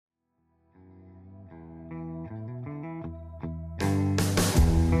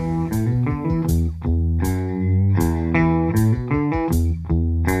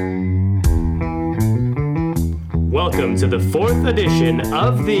welcome to the 4th edition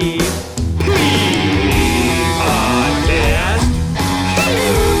of the P Podcast.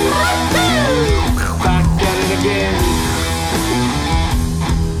 Back at it again.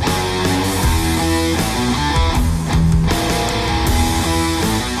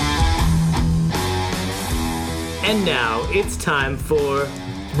 And now it's time for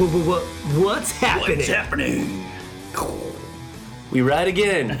what's happening. What's happening? We ride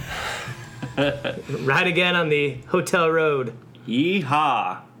again. Ride again on the hotel road.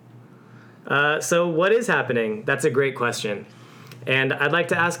 Yeehaw. So what is happening? That's a great question. And I'd like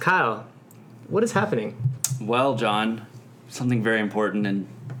to ask Kyle, what is happening? Well, John, something very important and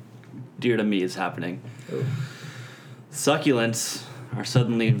dear to me is happening. Ooh. Succulents are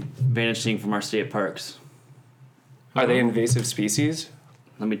suddenly vanishing from our state parks. Are they invasive species?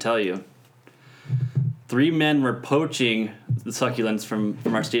 Let me tell you. 3 men were poaching the succulents from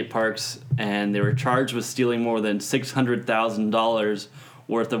our state parks, and they were charged with stealing more than $600,000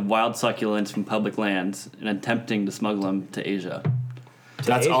 worth of wild succulents from public lands and attempting to smuggle them to Asia.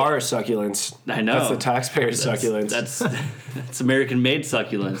 That's Asia. our succulents. I know. That's the taxpayers' succulents. That's American-made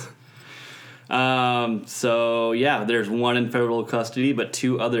succulents. So, yeah, there's 1 in federal custody, but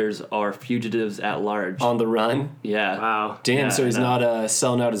 2 others are fugitives at large. On the run? Yeah. Wow. Damn, Yeah, so he's I know. not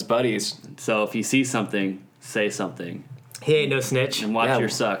selling out his buddies. So if you see something, say something. He ain't no snitch. And watch Yeah, your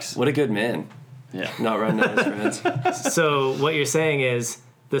sucks. What a good man. Yeah. Not running out his friends. So what you're saying is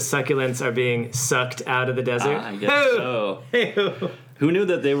the succulents are being sucked out of the desert? I guess so. Who knew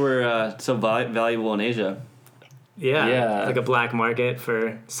that they were so valuable in Asia? Yeah. Yeah. Like a black market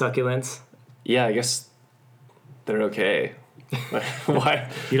for succulents. Yeah, I guess they're okay. Why?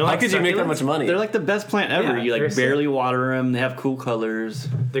 You don't How like could you make that succulents? much money? They're like the best plant ever. Yeah, You they're like barely water them. They have cool colors.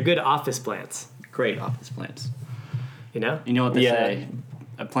 They're good office plants, Great office plants. you know? You know what they Yeah. say?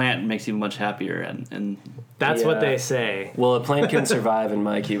 A plant makes you much happier, and That's what Yeah. they say. Well, a plant can survive in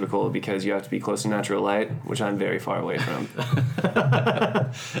my cubicle because you have to be close to natural light, which I'm very far away from.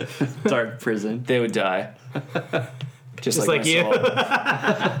 dark prison. They would die. Just like my you. soul.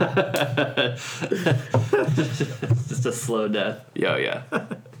 Just a slow death. Yeah, yeah.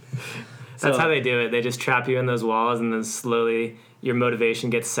 That's how they do it. They just trap you in those walls, and then slowly your motivation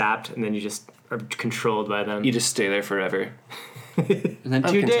gets sapped, and then you just are controlled by them. You just stay there forever. And then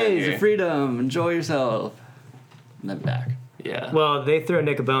I'm 2 content days here. of freedom. Enjoy yourself. And then back. Yeah. Well, they throw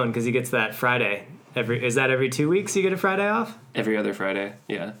Nick a bone because he gets that Friday. Is that every 2 weeks you get a Friday off? Every other Friday.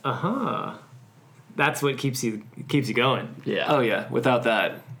 Yeah. That's what keeps you going. Yeah. Oh, yeah. Without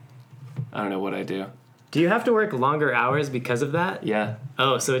that, I don't know what I do. Do you have to work longer hours because of that? Yeah.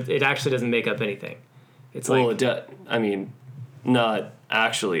 Oh, so it actually doesn't make up anything. It's Well, like I mean, not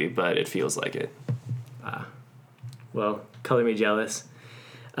actually, but it feels like it. well, color me jealous.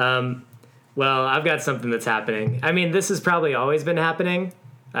 Well, I've got something that's happening. I mean, this has probably always been happening.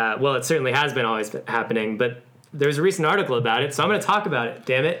 Well, it certainly has been always been happening, but there's a recent article about it, so I'm going to talk about it.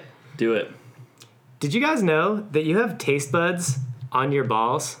 Damn it. Do it. Did you guys know that you have taste buds on your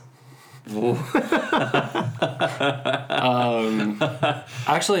balls?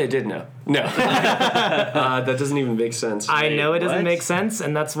 Actually, I did know. No. That doesn't even make sense. I know it doesn't what? make sense,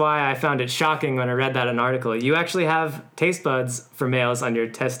 and that's why I found it shocking when I read that in an article. You actually have taste buds for males on your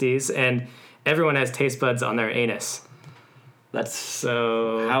testes, and everyone has taste buds on their anus. That's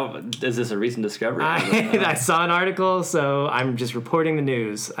So how is this a recent discovery? I saw an article, so I'm just reporting the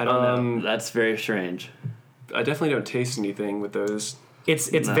news. I don't know. That's very strange. I definitely don't taste anything with those. It's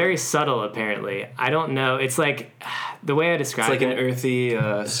very subtle, apparently. I don't know. It's like the way I It's described like it. an earthy.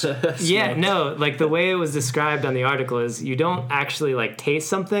 Yeah, no, like the way it was described on the article is you don't actually like taste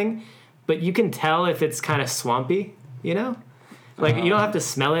something, but you can tell if it's kind of swampy, you know? Like you don't have to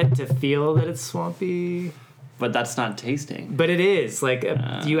smell it to feel that it's swampy, But that's not tasting. but it is. Like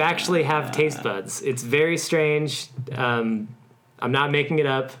you actually have taste buds. It's very strange. I'm not making it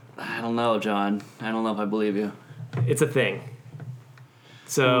up. I don't know, John. I don't know if I believe you. It's a thing.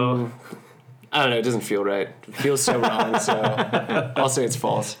 So I don't know. It doesn't feel right. It feels so wrong. So I'll say it's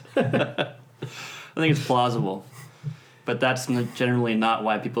false. I think it's plausible. But that's generally not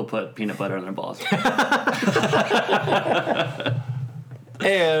why people put peanut butter on their balls.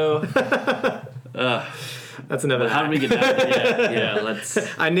 Ew. that's another. How did we get down to yeah, let's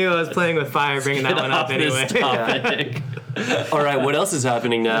I knew I was playing with fire, bringing that get one off up anyway. this topic. All right. What else is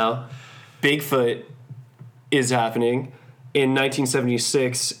happening now? Bigfoot is happening. In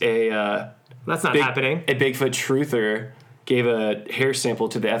 1976, That's not happening. a Bigfoot truther gave a hair sample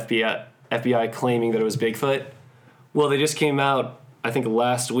to the FBI claiming that it was Bigfoot. Well, they just came out, I think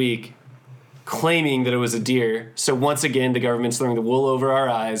last week, claiming that it was a deer. So once again, the government's throwing the wool over our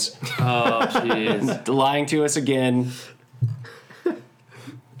eyes, Oh, jeez. lying to us again.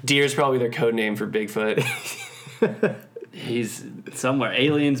 Deer's probably their code name for Bigfoot. He's somewhere.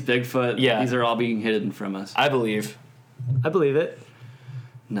 Aliens, Bigfoot. Yeah. These are all being hidden from us. I believe. I believe it.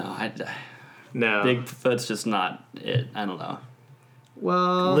 No, No. Bigfoot's just not it. I don't know.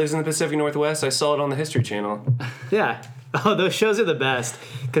 Well, Lives in the Pacific Northwest. I saw it on the History Channel. yeah. Oh, those shows are the best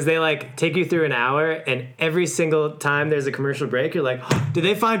because they like take you through an hour, and every single time there's a commercial break, you're like, "Did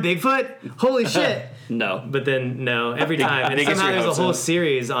they find Bigfoot? Holy shit!" No. But then no, every time, and think it's somehow your there's a whole hopes up.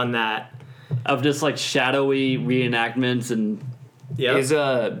 series on that. Of just like shadowy reenactments and Yeah, Is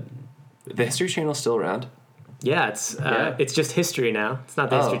the History Channel still around? yeah, it's just history now. It's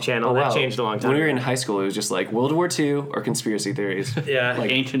not the History Channel. That wow. changed a long time When we were in ago. high school, it was just like World War II or conspiracy theories. Yeah. like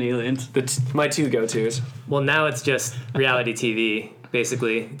ancient aliens. My two go-tos. Well, now it's just reality TV.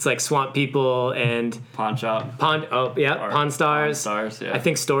 Basically, it's like Swamp People and Pawn Shop. Pawn. Oh yeah, Or Pawn Stars. Pawn Stars, yeah. I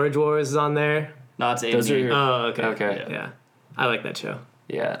think Storage Wars is on there. No, it's Those Amy. are- Oh, okay. Okay. Yeah, I like that show.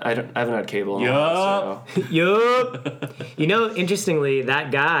 Yeah, I haven't had cable in a while. So. Yup. You know, interestingly, that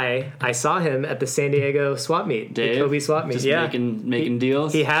guy, I saw him at the San Diego swap meet, Dave? the Kobe swap meet. Just Yeah, making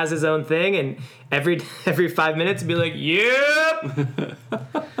deals. he has his own thing, and every 5 minutes, be like, "Yep."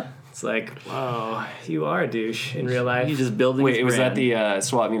 It's like, whoa, you are a douche in real life. He's just building. Wait, his was that brand. the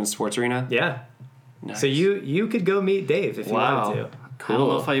Swap Meet in Sports Arena? Yeah. Nice. So you could go meet Dave if you Wow. wanted to. I don't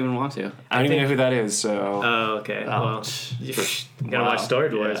know if I even want to. I don't even think- know who that is, so... Oh, okay. Well, you gotta Wow. watch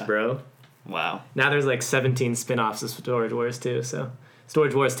Storage Wars, Yeah. bro. Wow. Now there's like 17 spin-offs of Storage Wars too. So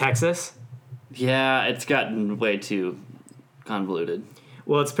Storage Wars Texas. Yeah, it's gotten way too convoluted.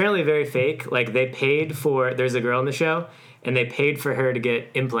 Well, it's apparently very fake. Like they paid for. There's a girl in the show, and they paid for her to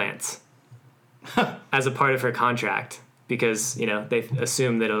get implants as a part of her contract because they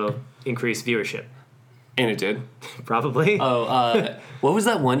assume that it'll increase viewership. And it did. Probably. What was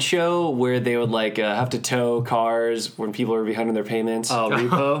that one show where they would like have to tow cars when people were behind on their payments? Oh,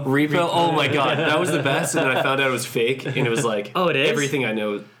 Repo? Repo? Oh my god, that was the best. And then I found out it was fake, and it was like, Oh, it is? everything I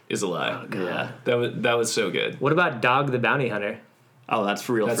know is a lie. Yeah. That was so good. What about Dog the Bounty Hunter? Oh, that's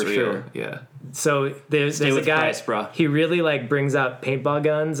for real, That's for real. sure. Yeah. So there's a with guy. Christ, bro. He really like brings out paintball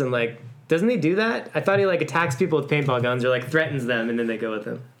guns and like. Doesn't he do that? I thought he like attacks people with paintball guns or like threatens them and then they go with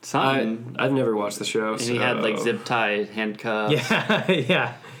him. Something. I've never watched the show. And he had like zip tie handcuffs. Yeah,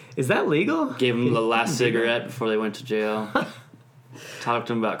 yeah. Is that legal? Gave him the last cigarette before they went to jail. Talked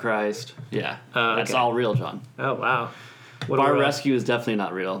to him about Christ. Yeah. Oh, That's okay. all real, John. Oh wow. What a Bar world. Rescue is definitely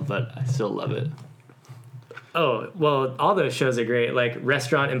not real, but I still love it. Oh well, all those shows are great. Like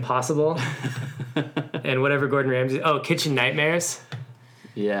Restaurant Impossible, and whatever Gordon Ramsay. Oh, Kitchen Nightmares.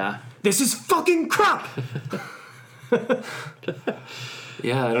 Yeah. This is fucking crap.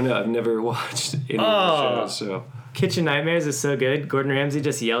 Yeah, I don't know. I've never watched any Oh. of those shows, so... Kitchen Nightmares is so good. Gordon Ramsay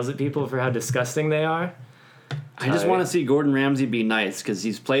just yells at people for how disgusting they are. I just want to see Gordon Ramsay be nice because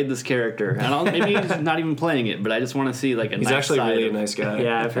he's played this character. And maybe he's not even playing it, but I just want to see like a He's nice actually side really a of- nice guy.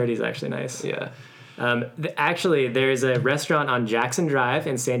 Yeah, I've heard he's actually nice. Yeah. Actually, there's a restaurant on Jackson Drive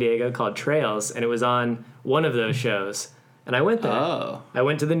in San Diego called Trails, and it was on one of those shows. And I went there. Oh. I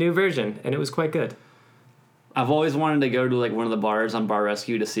went to the new version, and it was quite good. I've always wanted to go to like one of the bars on Bar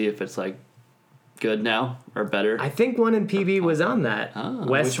Rescue to see if it's like good now or better. I think one in PB was on that. Oh,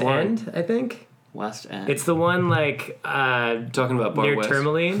 West which one? End, I think. West End. It's the one like Talking about Bar near West.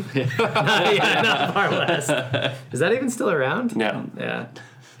 Tourmaline. Yeah, not Bar West. Is that even still around? No. Yeah.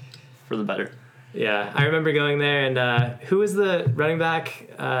 for the better. Yeah, I remember going there, and who was the running back?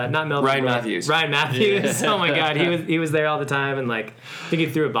 Not Melvin. Ryan Gordon. Matthews. Ryan Matthews. Oh my God, he was there all the time, and like I think he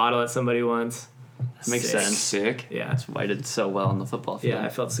threw a bottle at somebody once. Makes Sick. sense. Sick. Yeah, That's why I did so well on the football field. yeah, I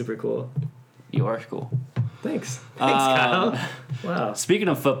felt super cool. You are cool. Thanks, Kyle. Wow. Speaking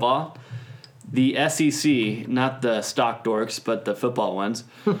of football, the SEC, not the stock dorks, but the football ones,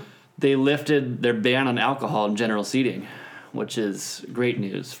 they lifted their ban on alcohol in general seating, which is great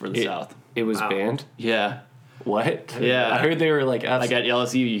news for the South. It was Wow. banned? Yeah. What? Yeah. I heard they were like... Like at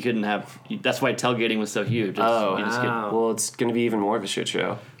LSU, you couldn't have. That's why tailgating was so huge. Oh. You just get- Wow. Well, it's going to be even more of a shit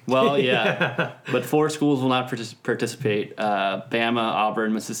show. well, yeah. But 4 schools will not participate: Bama,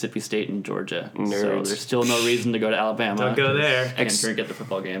 Auburn, Mississippi State, and Georgia. So Nerds. there's still no reason to go to Alabama. Don't go there. Can't drink at the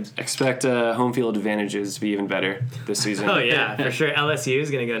football games. Expect home field advantages to be even better this season. Oh yeah, for sure. LSU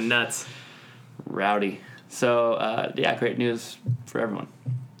is gonna go nuts. Rowdy. So yeah, great news for everyone.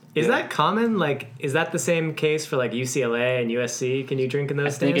 Is Yeah. that common? Like, is that the same case for like UCLA and USC? Can you drink in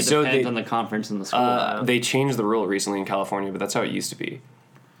those I think it stands? So depends they- on the conference and the school. They changed the rule recently in California, but that's how it used to be.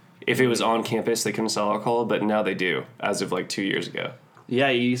 If it was on campus, they couldn't sell alcohol, but now they do, as of like 2 years ago. Yeah,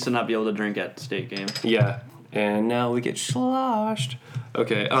 you used to not be able to drink at state games. Yeah, and now we get sloshed.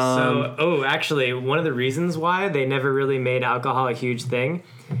 Okay. Actually, one of the reasons why they never really made alcohol a huge thing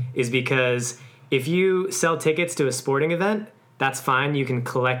is because if you sell tickets to a sporting event, that's fine. You can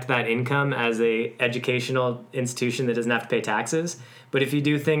collect that income as a educational institution that doesn't have to pay taxes. But if you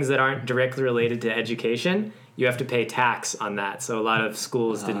do things that aren't directly related to education, you have to pay tax on that. So a lot of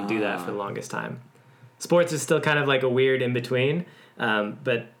schools didn't do that for the longest time. Sports is still kind of like a weird in between,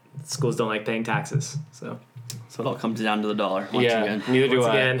 but schools don't like paying taxes. So it all comes down to the dollar. Once yeah, again. neither do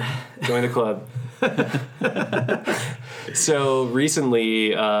once I. again, Join the club. So recently,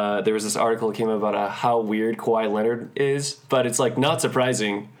 there was this article that came out about how weird Kawhi Leonard is, but it's like not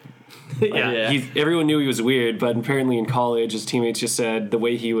surprising. yeah. Everyone knew he was weird, but apparently in college, his teammates just said the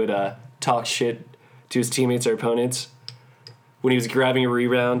way he would talk shit to his teammates or opponents. When he was grabbing a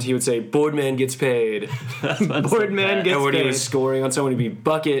rebound, he would say, "Boardman gets paid." Boardman gets And when paid. he was scoring on someone, he'd be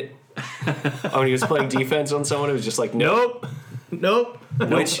bucket. When he was playing defense on someone, it was just like, Nope.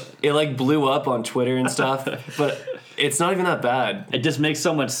 Which it like blew up on Twitter and stuff, but it's not even that bad. It just makes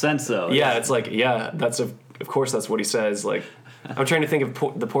so much sense, though. Yeah, it's like, of course that's what he says. Like, I'm trying to think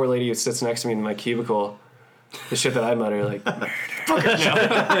of the poor lady who sits next to me in my cubicle. The shit that I mutter, like,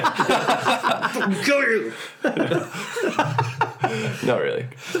 not really.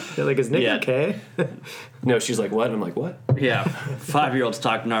 They're like, is Nick Yeah. okay? No, she's like, what? And I'm like, what? Yeah. 5-year-olds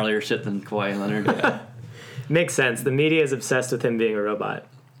talk gnarlier shit than Kawhi Leonard. Makes sense. The media is obsessed with him being a robot.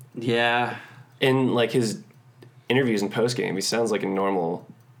 Yeah. In like his interviews and post game, he sounds like a normal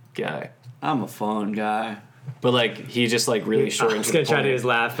guy. I'm a phone guy. But like he just like really short. I was gonna try to do his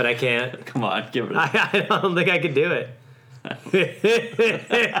laugh, but I can't. Come on, give it a... I don't think I could do it.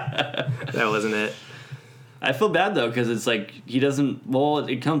 That wasn't it. I feel bad, though, because it's like he doesn't... Well,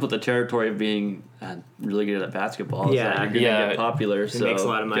 it comes with the territory of being really good at basketball. It's Yeah. like you're going to Yeah. get popular, so makes a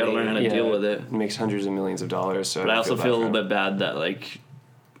lot of you got to money. learn how to deal with it. Makes hundreds of millions of dollars. So But I also bad feel a for little him. bit bad that, like,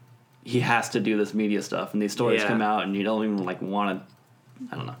 he has to do this media stuff, and these stories Yeah. come out, and you don't even, like, want to...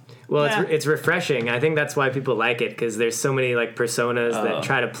 I don't know. Well, Yeah. it's refreshing. I think that's why people like it, because there's so many like personas that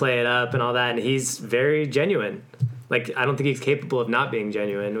try to play it up and all that, and he's very genuine. Like, I don't think he's capable of not being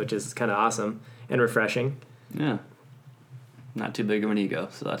genuine, which is kind of awesome and refreshing. Yeah. Not too big of an ego,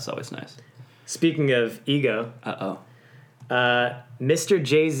 so that's always nice. Speaking of ego, Uh-oh. Mr.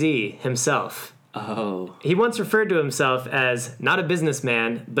 Jay-Z himself, Oh. he once referred to himself as not a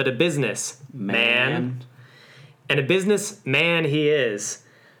businessman, but a business man. And a businessman he is.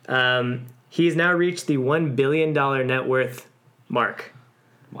 He's now reached the $1 billion net worth mark.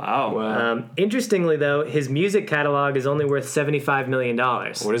 Wow. Interestingly, though, his music catalog is only worth $75 million.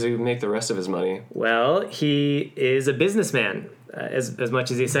 Where does he make the rest of his money? Well, he is a businessman, as much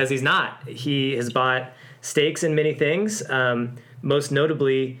as he says he's not. He has bought stakes in many things. Most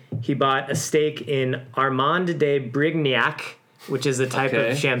notably, he bought a stake in Armand de Brignac, which is a type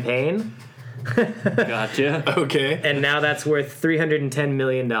Okay. of champagne. Gotcha. Okay. And now that's worth $310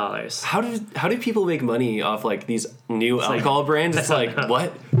 million. How do people make money off like these new alcohol brands? It's like,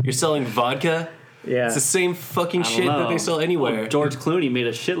 what? You're selling vodka? Yeah. It's the same fucking shit that they sell anywhere. Well, George Clooney made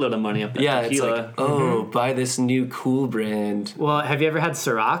a shitload of money up that yeah, tequila. it's like, oh, buy this new cool brand. Well, have you ever had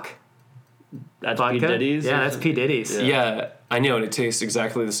Ciroc that's vodka? P. Diddy's? Yeah, that's P. Diddy's. Yeah, I know, and it tastes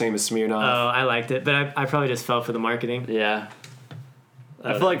exactly the same as Smirnoff. Oh, I liked it, but I probably just fell for the marketing. Yeah.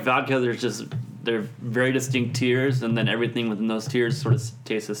 I feel like vodka, they're very distinct tiers, and then everything within those tiers sort of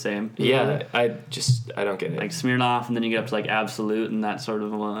tastes the same. Yeah, I don't get it. Like Smirnoff, and then you get up to like Absolute and that sort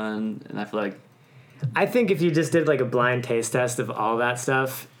of one, and I feel like... I think if you just did like a blind taste test of all that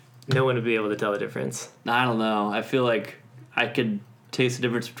stuff, no one would be able to tell the difference. I don't know. I feel like I could taste the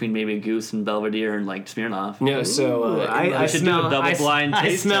difference between maybe Goose and Belvedere and like Smirnoff. No, so I should do a double-blind I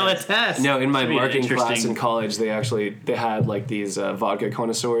taste smell test. a test. no, in my Should be marketing class interesting. in college, they had like these vodka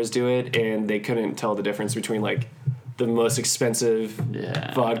connoisseurs do it, and they couldn't tell the difference between like the most expensive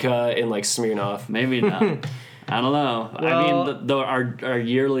Yeah. vodka and like Smirnoff. Maybe not. I don't know. Well- I mean, our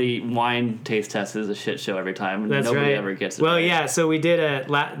yearly wine taste test is a shit show every time, and That's nobody right. ever gets it. Well, right. yeah. So we did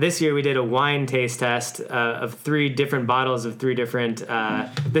this year. We did a wine taste test of 3 different bottles of 3 different,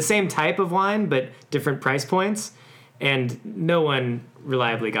 the same type of wine but different price points, and no one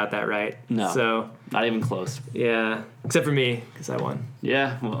reliably got that right. No. So Not even close. yeah, except for me because I won.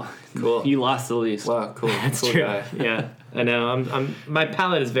 Yeah, well, Cool. you lost the least. Wow, cool. That's cool true. guy. Yeah, I know. I'm my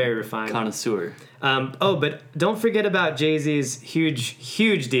palate is very refined. Connoisseur. But don't forget about Jay-Z's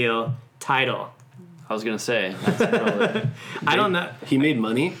huge deal, Tidal. I was gonna say. That's probably, I don't know. He made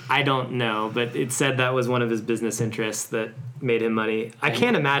money. I don't know, but it said that was one of his business interests that made him money. I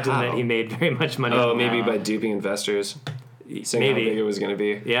can't imagine How? that he made very much money. Oh, maybe by duping investors. saying how big maybe. it was going to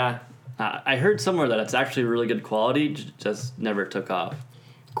be. Yeah. I heard somewhere that it's actually really good quality, just never took off.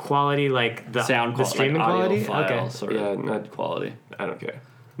 Quality, like the Sound the quality, streaming like audio quality. file Okay. sort Yeah, of not- quality. I don't care.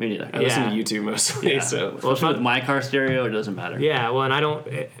 Me neither. I listen to Yeah. YouTube mostly, Yeah. so Well, especially with my car stereo, it doesn't matter. Yeah, well, and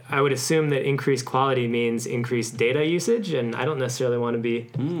I would assume that increased quality means increased data usage, and I don't necessarily want to be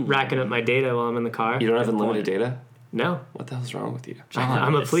racking up my data while I'm in the car. you don't have Good unlimited point. data? No, What the hell's wrong with you?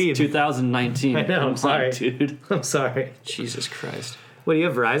 I'm a It's plebe. 2019. I know, Come on, sorry. dude. I'm sorry. Jesus Christ. What do you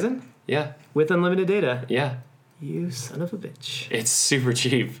have, Verizon? Yeah, With unlimited data? yeah. You son of a bitch. It's super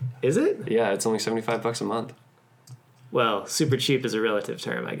cheap. Is it? Yeah, it's only $75 a month. Well, super cheap is a relative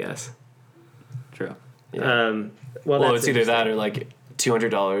term, I guess. True. Yeah. Well, Well, that's it's either that or like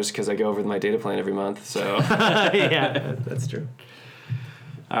 $200 because I go over my data plan every month. So yeah, that's true.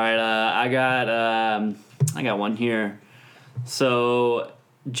 All right, I got one here. So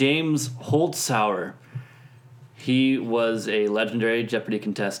James Holzhauer, he was a legendary Jeopardy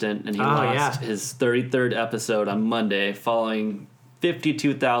contestant, and he lost his 33rd episode on Monday, following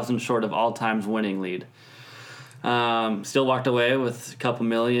 52,000 short of all-times winning lead. Still walked away with a couple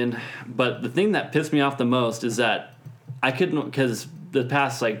million, but the thing that pissed me off the most is that I couldn't, because the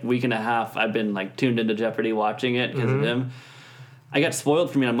past like week and a half I've been like tuned into Jeopardy watching it because of him. I got spoiled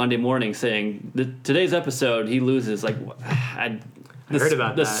for me on Monday morning saying today's episode he loses. Like I heard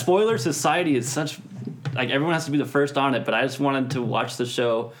about the that. spoiler society is such like everyone has to be the first on it, but I just wanted to watch the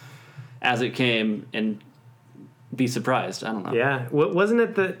show as it came and be surprised. I don't know. Yeah, wasn't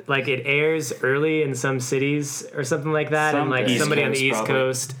it that like it airs early in some cities or something like that, and like Something. somebody on the East East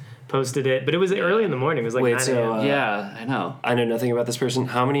Coast, Coast posted it, but it was early in the morning. It was like Wait, 9 so, a.m. Yeah, I know. I know nothing about this person.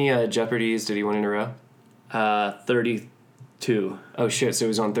 How many Jeopardies did he win in a row? 32. Oh shit! So he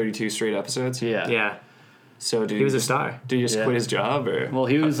was on 32 straight episodes. Yeah. Yeah, So did he was a star. Did he just Yeah. quit his job or? Well,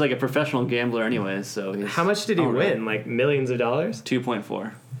 he was like a professional gambler anyways, so he's How much did he Oh, right. win? Like millions of dollars?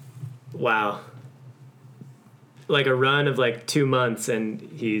 2.4. Wow. Like a run of like 2 months, and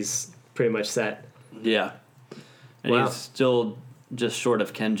he's pretty much set. Yeah. And Wow. he's still just short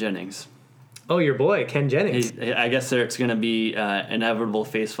of Ken Jennings. Oh, your boy Ken Jennings. I guess there's going to be inevitable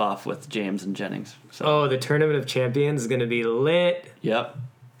face-off with James and Jennings. So. Oh, the Tournament of Champions is going to be lit. Yep.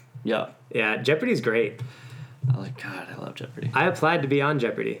 Yeah. Jeopardy's great. I like God. I love Jeopardy. I applied to be on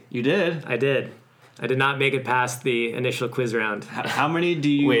Jeopardy. You did. I did. I did not make it past the initial quiz round. How many do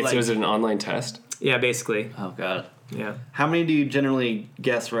you Wait, like? so is it an online test? Yeah, basically. Oh God. Yeah. How many do you generally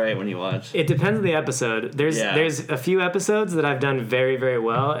guess right when you watch? It depends on the episode. There's a few episodes that I've done very, very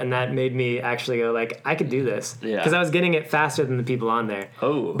well, and that made me actually go like, I could do this. Yeah. Because I was getting it faster than the people on there.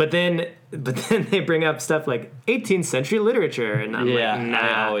 Oh. But then they bring up stuff like 18th century literature, and I'm Yeah, like, nah,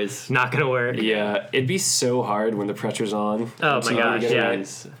 I always- not gonna work. Yeah, it'd be so hard when the pressure's on. Oh It's my not gosh, gonna yeah.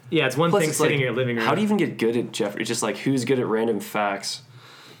 be- Yeah, it's one Plus, thing it's sitting like, in your living room. How do you even get good at Jeopardy? Just like who's good at random facts?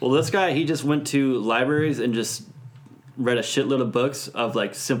 Well, this guy, he just went to libraries and just read a shitload of books of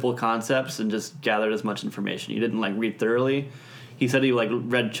like simple concepts and just gathered as much information. He didn't like read thoroughly. He said he like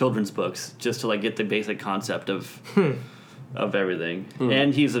read children's books just to like get the basic concept of everything.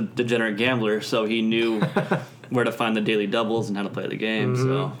 And he's a degenerate gambler, so he knew where to find the daily doubles and how to play the game.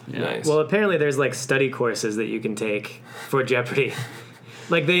 So yeah. Nice. Well, apparently there's like study courses that you can take for Jeopardy.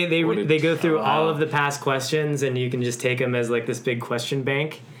 Like they go through all of the past questions, and you can just take them as like this big question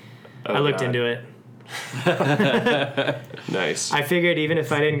bank. Oh, I looked God. into it. Nice. I figured even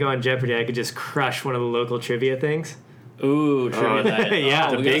if I didn't go on Jeopardy, I could just crush one of the local trivia things. Ooh, trivia night. Yeah,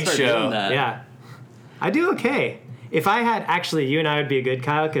 Oh, the we gotta big start show. doing that. Yeah, I do okay. If I had actually, you and I would be a good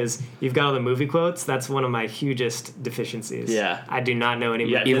Kyle because you've got all the movie quotes. That's one of my hugest deficiencies. Yeah. I do not know any.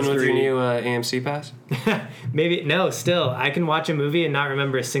 Yeah, movie Even with your history. new AMC pass? Maybe no. Still, I can watch a movie and not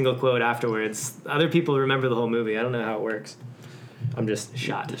remember a single quote afterwards. Other people remember the whole movie. I don't know how it works. I'm just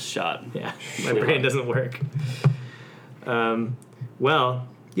shot. Just shot. Yeah, my brain doesn't work. Well,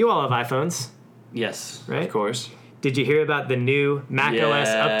 you all have iPhones, Yes. right? Of course. Did you hear about the new Mac OS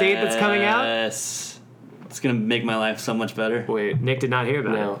update that's coming out? Yes. It's gonna make my life so much better. Wait. Nick did not hear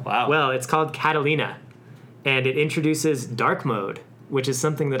about No. it. Wow. Well, it's called Catalina, and it introduces dark mode, which is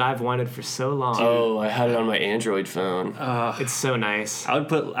something that I've wanted for so long. Oh, I had it on my Android phone. It's so nice. I'd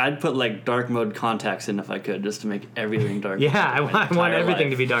put like dark mode contacts in if I could, just to make everything dark. Yeah, I my want entire everything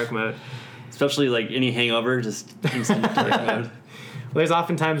life. to be dark mode. Especially like any hangover, just instant dark mode. Well, there's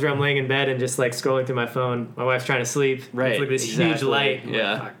often times where I'm laying in bed and just like scrolling through my phone. My wife's trying to sleep. Right. It's like this huge exactly. light. I'm like,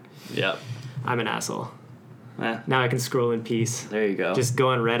 Yeah. fuck, Yep. I'm an asshole. Eh, Now I can scroll in peace. there you go. Just go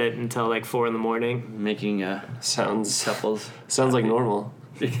on Reddit until like 4 a.m. making Sounds couples. like normal.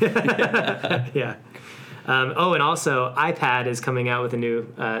 Yeah. And also iPad is coming out with a new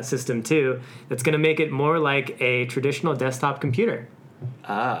system too that's going to make it more like a traditional desktop computer.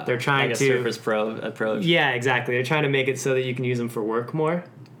 They're trying like a to Surface Pro approach. Yeah, exactly. They're trying to make it so that you can use them for work more,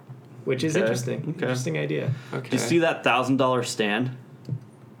 which is Okay. interesting. Okay. Interesting idea. Okay. Do you see that $1,000 stand?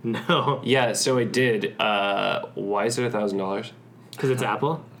 No, Yeah, so it did. Why is it $1,000? because it's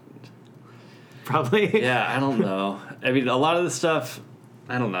Apple. Probably. Yeah, I don't know. I mean, a lot of the stuff,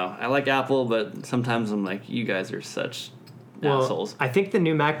 I don't know. I like Apple, but sometimes I'm like, you guys are such Well, assholes. I think the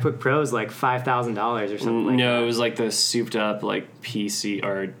new MacBook Pro is like $5,000 or something. Like No, that. it was like the souped up like PC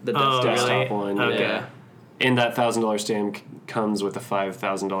or The Oh, desktop really? one. Okay. Yeah. And that $1,000 stand comes with a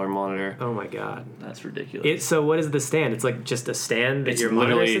 $5,000 monitor. Oh my god. That's ridiculous. So what is the stand? It's like just a stand that It's your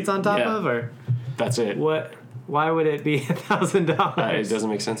monitor literally- sits on top yeah. of, or That's it. what? Why would it be $1,000? It doesn't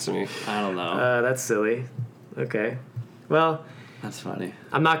make sense to me. I don't know. That's silly. Okay. Well, That's funny.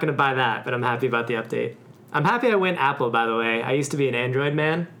 I'm not gonna buy that, but I'm happy about the update. I'm happy I went Apple, by the way. I used to be an Android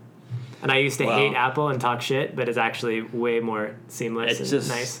man, and I used to Wow. hate Apple and talk shit, but it's actually way more seamless It's and just-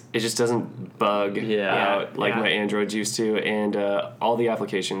 nice. It just doesn't bug out like yeah. my Androids used to, and all the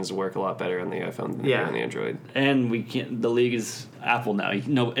applications work a lot better on the iPhone than they do Yeah. on the Android. And we can't. The league is Apple now. You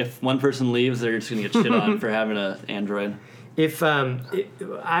know, if one person leaves, they're just gonna get shit on for having an Android. If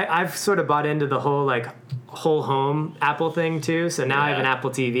I've sort of bought into the whole like whole home Apple thing too, so now I have an Yeah. Apple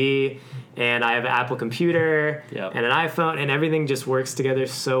TV and I have an Apple computer Yep. and an iPhone, and everything just works together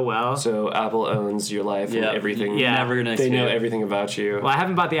so well. So Apple owns your life and Yeah. everything. Yeah. Never gonna. They know escape. everything about you. Well, I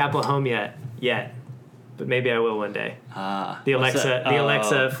haven't bought the Apple Home yet, but maybe I will one day. The What's Alexa, that? the Oh.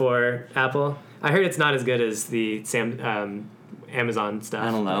 Alexa for Apple. I heard it's not as good as the Amazon stuff.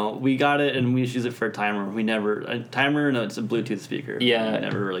 I don't know. We got it and we just use it for a timer. We never a timer. No, it's a Bluetooth speaker. Yeah, We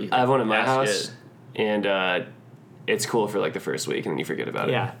never really. I have one at my asked house, it. and it's cool for like the first week, and then you forget about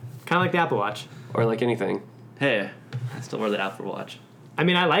it. Yeah, kind of like the Apple Watch. Or like anything. Hey, I still wear the Apple Watch. I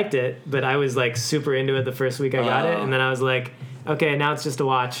mean, I liked it, but I was like super into it the first week I got it, Oh. and then I was like, okay, now it's just a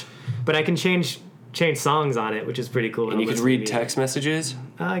watch, but I can change songs on it, which is pretty cool. And you could Listen to read music. text messages.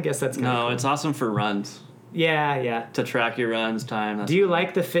 I guess that's kind No, of it's awesome for runs yeah. to track your runs time. That's Do you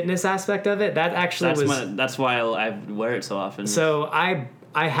like the fitness aspect of it? That actually that's why I wear it so often. So I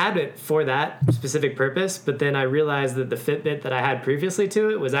had it for that specific purpose, but then I realized that the Fitbit that I had previously to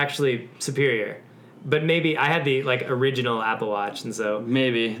it was actually superior. But maybe I had the like original Apple Watch, and so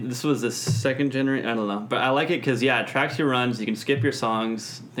maybe this was the second generation. I don't know, but I like it because it tracks your runs. You can skip your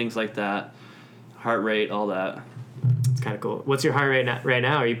songs, things like that, heart rate, all that. it's kind of cool. What's your heart rate right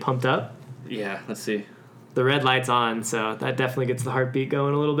now? Are you pumped up? Yeah, let's see. The red light's on, so that definitely gets the heartbeat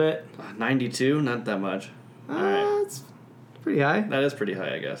going a little bit. 92, not that much. All right, It's pretty high. that is pretty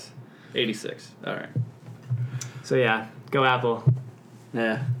high, I guess. 86. All right. So yeah, go Apple.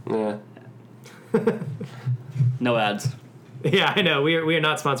 Yeah. Yeah. No ads. Yeah, I know. We are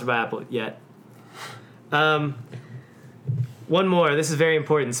not sponsored by Apple yet. One more. This is very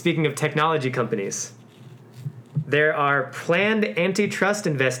important. Speaking of technology companies, there are planned antitrust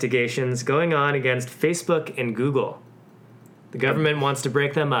investigations going on against Facebook and Google. The government wants to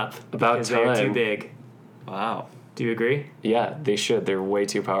break them up About because they are too time. big. Wow. Do you agree? Yeah, they should. They're way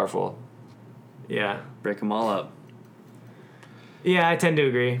too powerful. Yeah. Break them all up. Yeah, I tend to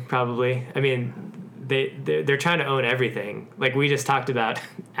agree. Probably. I mean, they're trying to own everything. Like we just talked about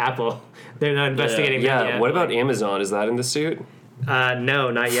Apple. They're not investigating them Yeah, yet. what about Amazon? Is that in the suit?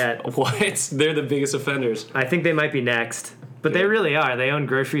 No, not yet. What? They're the biggest offenders. I think they might be next. But they really are. They own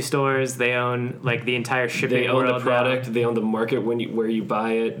grocery stores. They own like the entire shipping They own world the product. They own the market where you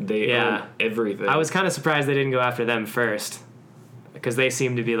buy it. They Yeah. own everything. Now. I was kind of surprised they didn't go after them first, because they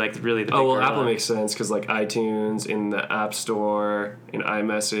seem to be like really the big Oh well, gorilla. Apple makes sense because like iTunes in the App Store, in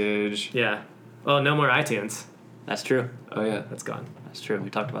iMessage. Yeah. Oh, no more iTunes. That's true. Oh yeah. That's gone. That's true.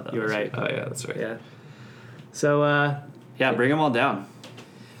 We talked about that. You were last right. week. Oh yeah, that's right. Yeah. So Yeah, bring them all down.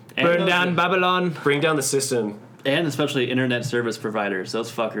 And burn those- down Babylon. Bring down the system. And especially internet service providers.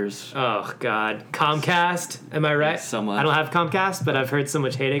 Those fuckers. Oh God, Comcast. Am I right? So much. I don't have Comcast, but I've heard so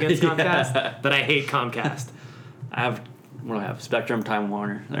much hate against Yeah. Comcast that I hate Comcast. I have, what do I have? Spectrum, Time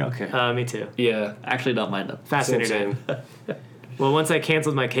Warner. They're okay. Me too. Yeah. Actually, don't mind them. Fast Same, internet. same. Well, once I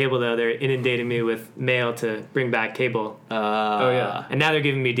canceled my cable, though, they're inundating me with mail to bring back cable. Oh yeah. And now they're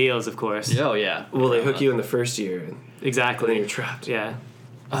giving me deals, of course. Oh, yeah. Well, they hook you in the first year, and Exactly. then you're trapped. Yeah.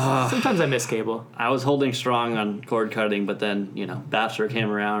 Sometimes I miss cable. I was holding strong on cord cutting, but then, Bachelor came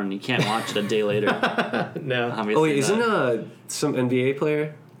around and you can't watch it a day later. No. Obviously Oh wait, isn't not. some NBA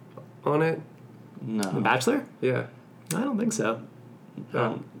player on it? No. The Bachelor? Yeah. I don't think so.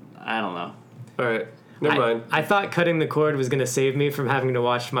 I don't know. All right. Never mind. I thought cutting the cord was going to save me from having to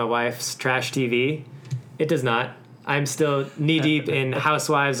watch my wife's trash TV It does not. I'm still knee deep in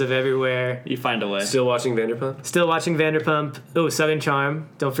Housewives of Everywhere. You find a way. Still watching Vanderpump? Still watching Vanderpump. Oh, Southern Charm.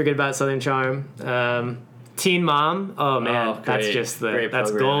 Don't forget about Southern Charm. Teen Mom. Oh man, Oh, that's great. just Great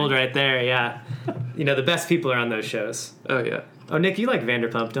that's programming. gold right there. Yeah. You know, the best people are on those shows. Oh, yeah. Oh, Nick, you like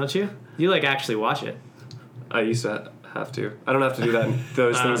Vanderpump, don't you? You like actually watch it. I used to have to. I don't have to do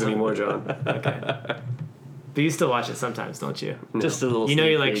those things anymore, John. But you still watch it sometimes, don't you? Just a little. You know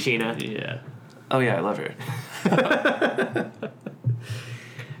sneak you like peek. Sheena. Yeah. Oh, yeah, I love her.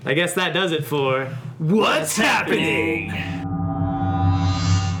 I guess that does it for What's Happening?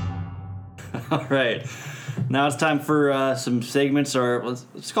 All right. Now it's time for some segments, or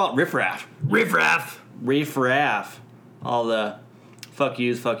let's call it riffraff. Riff Raff. Riffraff. All the fuck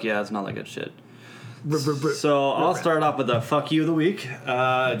yous, fuck yeahs, and all that good shit. So I'll start off with a fuck you of the week.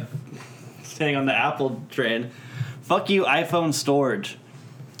 Staying on the Apple train. Fuck you, iPhone storage.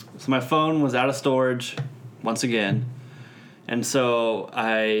 So my phone was out of storage once again. And so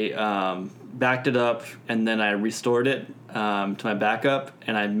I backed it up and then I restored it to my backup.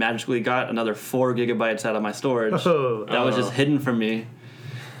 And I magically got another 4 gigabytes out of my storage. Oh. That was just hidden from me.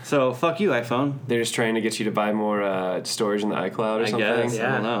 So fuck you, iPhone. They're just trying to get you to buy more storage in the iCloud or I something. guess. Yeah.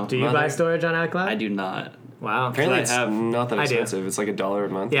 I don't know. Do you buy storage on iCloud? I do not. Wow. Apparently I it's have- not that I do. expensive. It's like $1 a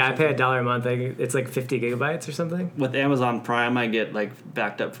month. Yeah, I pay $1 a month. It's like 50 gigabytes or something. With Amazon Prime, I get like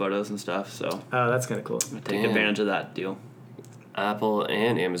backed up photos and stuff. So Oh, that's kind of cool. I take Damn. advantage of that deal. Apple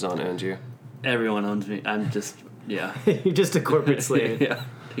and Amazon owned you. Everyone owns me. I'm just, yeah. You're just a corporate slave. Yeah,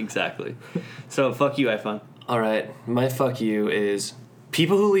 exactly. So fuck you, iPhone. All right, my fuck you is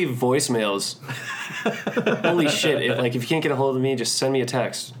people who leave voicemails. Holy shit! If you can't get a hold of me, just send me a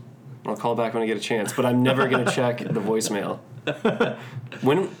text. I'll call back when I get a chance. But I'm never gonna check the voicemail.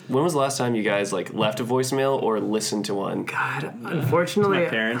 When was the last time you guys left a voicemail or listened to one? God, unfortunately, My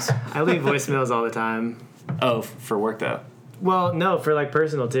parents. I leave voicemails all the time. Oh, for work though. Well, no, for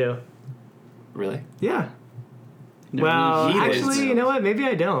personal too. Really? Yeah. No, Well, he actually, is. you know what? Maybe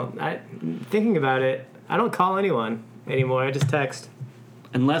I don't. Thinking about it, I don't call anyone anymore. I just text.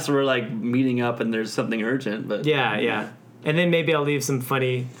 unless we're meeting up and there's something urgent. But Yeah. And then maybe I'll leave some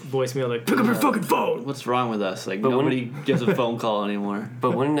funny voicemail pick up your fucking phone. what's wrong with us? when- Nobody gives a phone call anymore.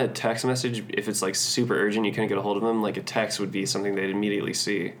 But wouldn't a text message, if it's super urgent, you couldn't get a hold of them, a text would be something they'd immediately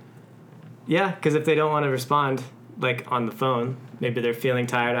see. Yeah, because if they don't want to respond on the phone, maybe they're feeling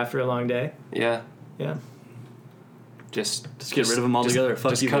tired after a long day. Yeah. Yeah. Just Get rid of them altogether.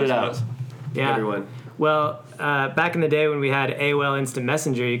 Fuck just you, cut it out. voicemails. Yeah. Everyone. Well, back in the day when we had AOL Instant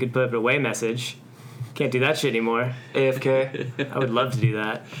Messenger, you could put up a away message. Can't do that shit anymore. AFK. I would love to do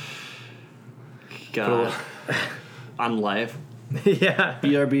that. God. On live. Yeah.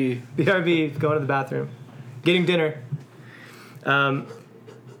 BRB. BRB, going to the bathroom, getting dinner.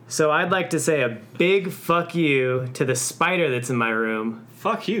 So I'd like to say a big fuck you to the spider that's in my room.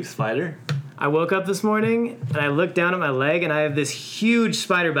 Fuck you, spider. I woke up this morning and I looked down at my leg and I have this huge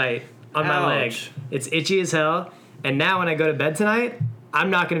spider bite on my leg. Ouch. It's itchy as hell. And now when I go to bed tonight, I'm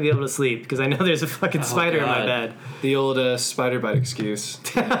not going to be able to sleep because I know there's a fucking spider in my God. bed. The old spider bite excuse.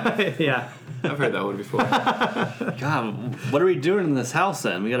 Yeah. I've heard that one before. God, what are we doing in this house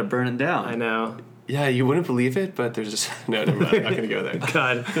then? We gotta burn it down. I know. Yeah, you wouldn't believe it, but there's just... No, never mind. I'm not going to go there.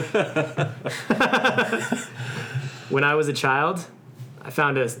 God. When I was a child,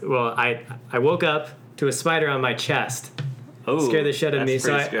 I woke up to a spider on my chest. Oh, Scared the shit out of me. that's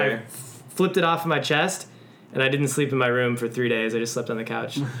So pretty I scary. flipped it off of my chest, and I didn't sleep in my room for 3 days. I just slept on the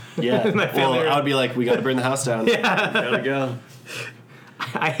couch. Yeah. My family Well, room. I would be like, we got to burn the house down. Gotta go.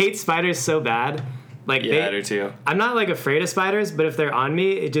 I hate spiders so bad. Yeah, I do too. I'm not afraid of spiders, but if they're on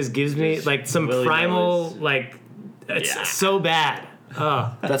me, it just gives me some willy-nilly. primal it's Yeah. so bad.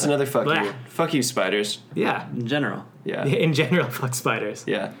 Oh That's another fuck Blah. you. Fuck you, spiders. yeah. In general. Yeah. In general, fuck spiders.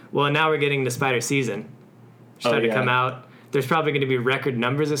 Yeah. Well, now we're getting to spider season. Started to come out. There's probably going to be record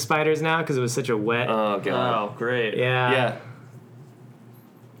numbers of spiders now because it was such a wet. Oh, God. Oh, great. yeah. Yeah.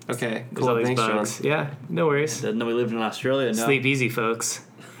 Okay, There's all cool. these Thanks, bugs. John. Yeah. No worries. Didn't know we lived in Australia. No. Sleep easy, folks.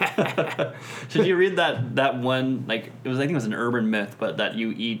 Did you read that one? I think it was an urban myth, but that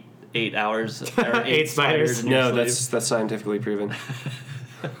you eat 8 hours or 8 spiders? in your No, sleep? that's scientifically proven.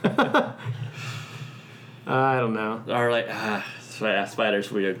 I don't know. Or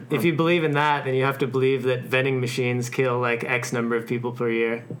spiders weird. If you believe in that, then you have to believe that vending machines kill X number of people per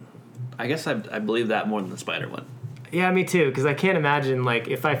year. I guess I believe that more than the spider one. Yeah, me too. Because I can't imagine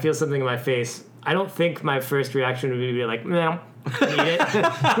if I feel something in my face, I don't think my first reaction would be no, eat it.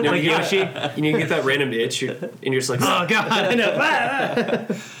 No, Like you Yoshi. You get that random itch, and you're just like, Oh god, I know.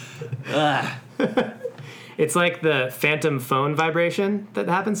 Ah, It's like the phantom phone vibration that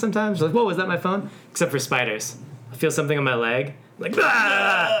happens sometimes. You're like, whoa, was that my phone? Except for spiders. I feel something on my leg. Like,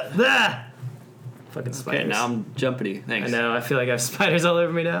 ah! Fucking spiders. Okay, now I'm jumpity. Thanks. I know. I feel like I have spiders all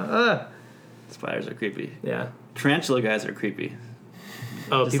over me now. Spiders are creepy. Yeah. Tarantula guys are creepy.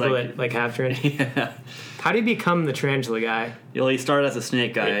 Oh, Just people like- that like have tarantulas. Yeah. How do you become the tarantula guy? Well, he started as a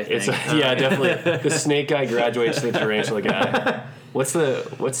snake guy, I It's think. yeah, definitely. The snake guy graduates to the tarantula guy. What's the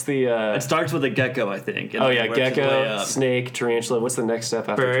It starts with a gecko, I think. and oh then yeah, works its way gecko, up. snake, tarantula. What's the next step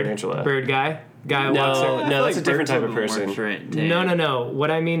after tarantula? Bird guy. Guy who walks No, around. no, I that's feel a like different type birds of are a little person. more tame. No.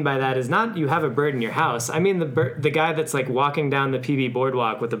 What I mean by that is not you have a bird in your house. I mean the guy that's like walking down the PB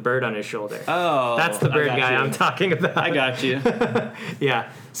boardwalk with a bird on his shoulder. Oh, That's the I bird got guy you. I'm talking about. I got you.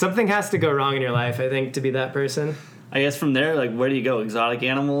 Yeah. Something has to go wrong in your life, I think, to be that person. I guess from there, like, where do you go? Exotic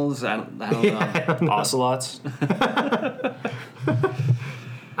animals? I don't know. Ocelots.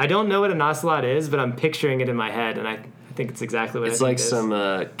 I don't know what an ocelot is, but I'm picturing it in my head, and I think it's exactly what It's I like think it is.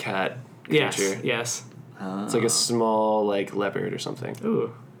 some cat creature. Yes. It's like a small like leopard or something.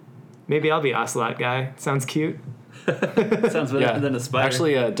 Ooh. Maybe I'll be ocelot guy. Sounds cute. Sounds better than a spider.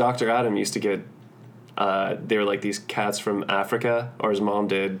 Actually, Dr. Adam used to get. They were like these cats from Africa, or his mom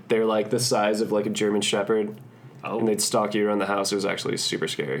did. They were like the size of like a German Shepherd, and they'd stalk you around the house. It was actually super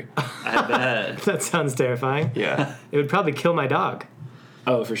scary. I bet. That sounds terrifying. Yeah. It would probably kill my dog.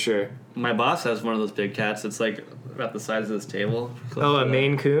 Oh, for sure. My boss has one of those big cats. It's like about the size of this table. Oh, a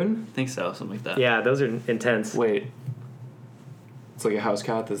Maine Coon? I think so, something like that. Yeah, those are intense. Wait. It's like a house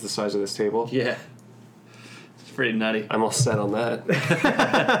cat that's the size of this table. Yeah. It's pretty nutty. I'm all set on that.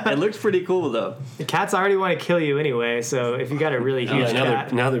 It looks pretty cool, though. The cats already want to kill you anyway, so if you got a really huge Yeah,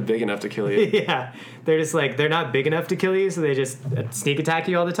 cat. now they're big enough to kill you. Yeah, they're just like, they're not big enough to kill you, so they just sneak attack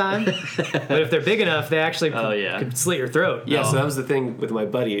you all the time. But if they're big enough, they actually Oh, yeah. could slit your throat. Yeah, so No. that was the thing with my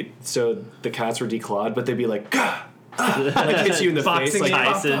buddy. So the cats were declawed, but they'd be like, "Gah!" like hit you in the face, Boxing like,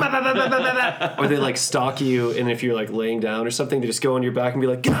 Tyson. or they like stalk you, and if you're like laying down or something, they just go on your back and be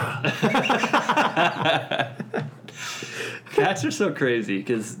like, "Gah!" Cats are so crazy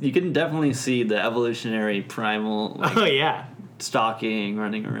because you can definitely see the evolutionary primal like, Oh, yeah. stalking,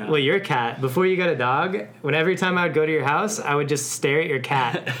 running around. Well, your cat, before you got a dog, every time I would go to your house, I would just stare at your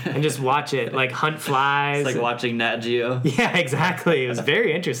cat and just watch it, like hunt flies. It's like watching Nat Geo. Yeah, exactly. It was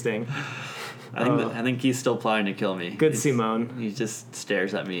very interesting. I think he's still plotting to kill me. Good He's- Simone. He just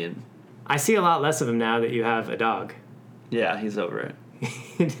stares at me and I see a lot less of him now that you have a dog. yeah, he's over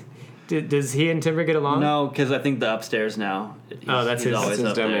it. Does he and Timber get along? No, because I think the upstairs now. Oh, that's he's his- always that's his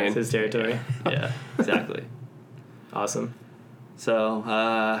up there. domain. It's his territory. Yeah, exactly. Awesome.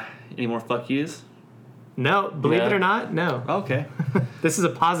 So, any more fuck yous? No, believe Yeah. it or not, no. Okay. This is a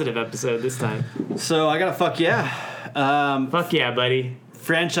positive episode this time. So I got a fuck yeah. Fuck yeah, buddy.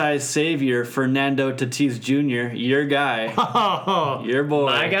 Franchise savior Fernando Tatis Jr., your guy, Oh, your boy.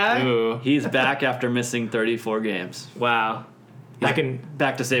 my guy? Ooh. He's back after missing 34 games. Wow. I can.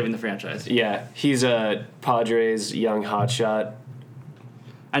 Back to saving the franchise. Yeah, he's a Padres young hotshot.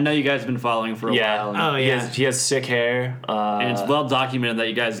 I know you guys have been following for a Yeah. while. Oh, He yeah. has sick hair. And it's well documented that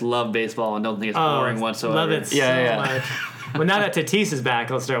you guys love baseball and don't think it's boring whatsoever. Love it Yeah, so yeah. much. Well, now that Tatis is back,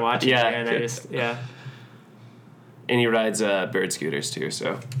 I'll start watching Yeah. it. And I just, yeah. And he rides bird scooters too.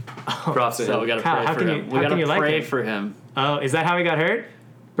 So props to So him. we gotta Kyle, pray how for can him. you- We how gotta can you like pray it? for him. Oh, is that how he got hurt?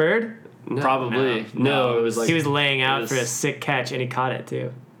 Bird? Probably. No, it was like He was laying out was- for a sick catch and he caught it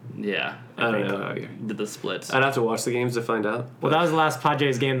too. Yeah. I don't know. How Did the splits. I'd have to watch the games to find out. Well, that was the last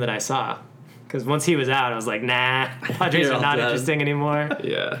Padres game that I saw. Because once he was out, I was like, nah, Padres You're are all not done. interesting anymore.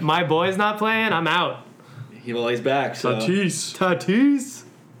 Yeah. My boy's not playing, I'm out. He's back, so Tatis.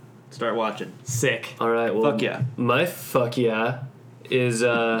 start watching. Sick. All right. Well, Fuck yeah. My fuck yeah is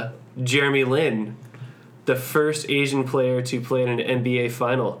Jeremy Lin, the first Asian player to play in an NBA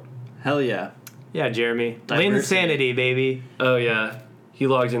final. Hell yeah. Yeah, Jeremy. Diversity. Linsanity, baby. Oh yeah, he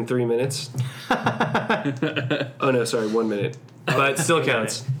logged in 3 minutes. Oh no, sorry, 1 minute, but still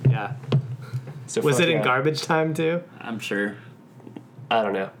counts. Yeah. So Was fuck it in yeah. garbage time too? I'm sure. I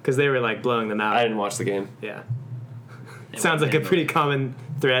don't know. Because they were like blowing them out. I didn't watch the game. Yeah. Sounds like a pretty common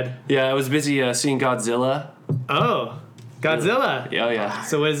thread. Yeah, I was busy seeing Godzilla. Oh, Godzilla. Oh yeah.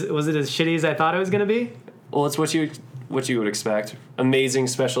 So was it as shitty as I thought it was gonna be? Well, it's what you would expect. Amazing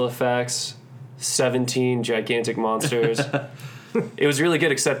special effects, 17 gigantic monsters. It was really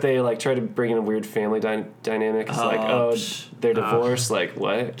good, except they like tried to bring in a weird family dynamic. It's like, oh, they're divorced. Like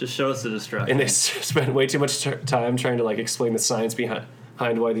what? Just show us the destruction. And they spent way too much time trying to like explain the science behind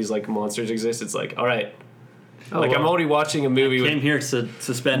why these like monsters exist. It's like, all right, like I'm well. already watching a movie Came with here to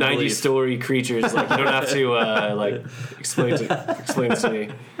suspend 90 belief. story creatures. Like you don't have to like explain it to me.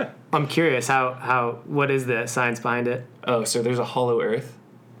 I'm curious. What is the science behind it? Oh, so there's a hollow Earth.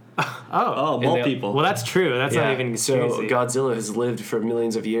 Oh, mole they- people. Well, that's true. That's not even so conspiracy. Godzilla has lived for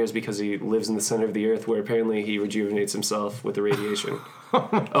millions of years because he lives in the center of the Earth, where apparently he rejuvenates himself with the radiation.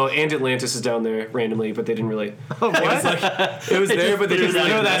 Oh, and Atlantis is down there randomly, but they didn't really. What? It was there, but they Just didn't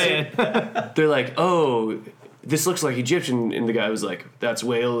throw like, that in. They're like, oh, this looks like Egyptian, and the guy was like, that's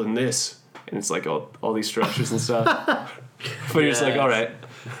whale and this, and it's like all these structures and stuff. But you're just like, all right,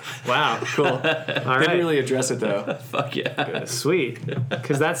 Wow. cool. All Didn't right. really address it though. Fuck yeah. Sweet.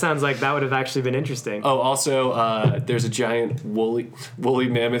 Because that sounds like that would have actually been interesting. Oh, also, there's a giant woolly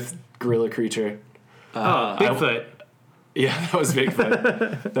mammoth gorilla creature. Bigfoot. Yeah, that was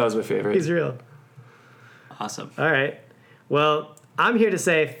Bigfoot. That was my favorite. He's real. Awesome. All right. Well, I'm here to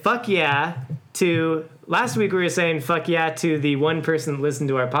say fuck yeah to. Last week we were saying fuck yeah to the one person that listened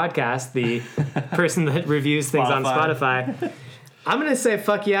to our podcast, the person that reviews things on Spotify. I'm going to say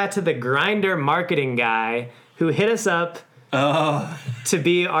fuck yeah to the Grindr marketing guy who hit us up to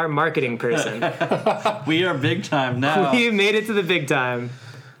be our marketing person. We are big time now. We made it to the big time.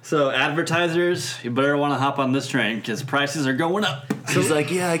 So advertisers, you better want to hop on this train because prices are going up. He's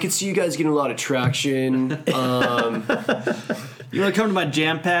like, yeah, I can see you guys getting a lot of traction. You want to come to my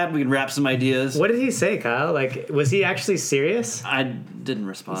jam pad? We can wrap some ideas. What did he say, Kyle? Like, was he actually serious? I didn't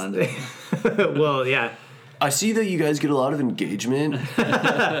respond. Well, yeah. I see that you guys get a lot of engagement.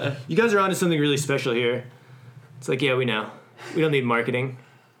 You guys are onto something really special here. It's like, yeah, we know. We don't need marketing.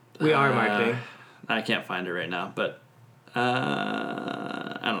 We are marketing. I can't find it right now, but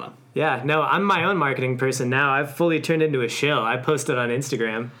I don't know. Yeah, no, I'm my own marketing person now. I've fully turned into a shill. I post it on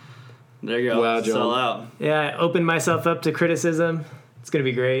Instagram. There you go. Wow, John. Sell out. Yeah, I opened myself up to criticism. It's going to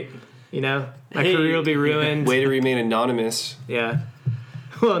be great. You know, my Hey. career will be ruined. Way to remain anonymous. Yeah.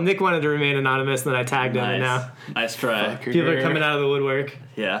 Well, Nick wanted to remain anonymous, and then I tagged him, and now Nice try. people are coming out of the woodwork.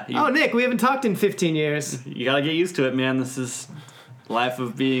 Yeah. Oh, Nick, we haven't talked in 15 years. You gotta get used to it, man. This is life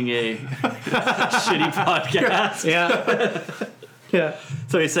of being a shitty podcast. Yeah. Yeah.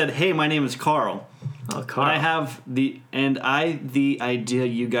 So he said, "Hey, my name is Carl. Oh, Carl. I have the idea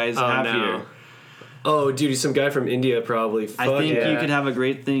you guys have no. here. Oh, dude, he's some guy from India, probably. I think yeah. you could have a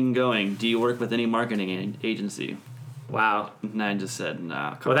great thing going. Do you work with any marketing agency?" Wow. And I just said,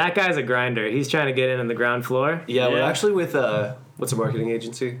 "Nah." Well, that guy's a grinder. He's trying to get in on the ground floor. Yeah, we're Yeah. actually with, what's a marketing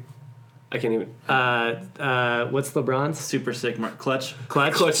agency? I can't even. What's LeBron's? Super sick Clutch.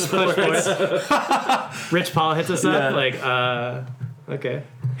 Clutch? Clutch Sports. Rich Paul hits us Yeah. up. Like, okay.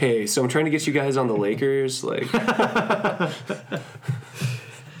 Hey, so I'm trying to get you guys on the Lakers. Like,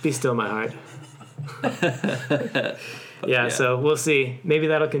 Be still my heart. Yeah, so we'll see. Maybe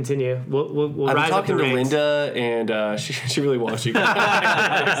that'll continue. We'll I'm rise up talking the to ranks. Linda, and she really wants you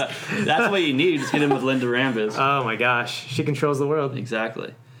guys. That's what you need. Just get in with Linda Rambis. Oh my gosh, she controls the world.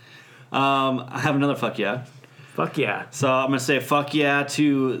 Exactly. I have another fuck yeah. Fuck yeah. So I'm gonna say fuck yeah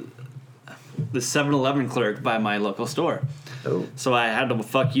to the 7-Eleven clerk by my local store. Oh. So I had to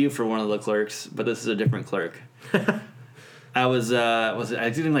fuck you for one of the clerks, but this is a different clerk. I was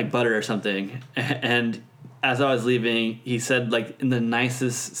eating like butter or something, and as I was leaving, he said like in the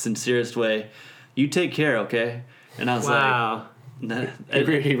nicest, sincerest way, "You take care, okay?" And I was Wow. like,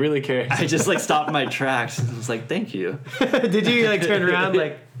 He really cares. I just like stopped my tracks and was like, "Thank you." Did you like turn around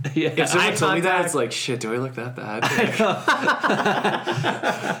like? Yeah. If someone eye told me that, contact. it's like, shit, do I look that bad?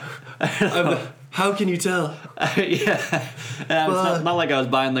 How can you tell? Yeah, and it's not like I was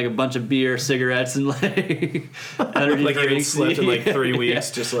buying like a bunch of beer, cigarettes, and like energy Like, you haven't drinks. slept in like 3 Yeah.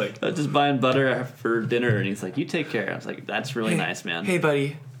 weeks, just like, I was just buying butter for dinner, and he's like, "You take care." I was like, "That's really nice, man." hey,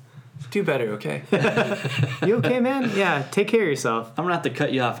 buddy, do better, okay? You okay, man? Yeah. Take care of yourself. I'm gonna have to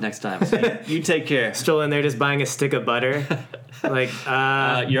cut you off next time. So you take care. Stroll in there just buying a stick of butter. Like,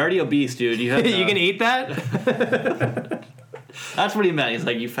 You're already obese, dude. You have you can eat that? That's what he meant. He's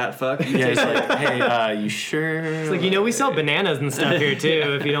like, "You fat fuck." Yeah, he's like, hey, you sure? It's like, you know, we sell bananas and stuff here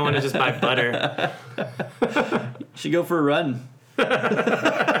too. If you don't want to just buy butter. You should go for a run.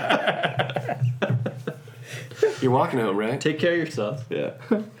 You're walking home, right? Take care of yourself. Yeah.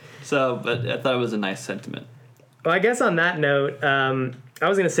 So, but I thought it was a nice sentiment. Well, I guess on that note, I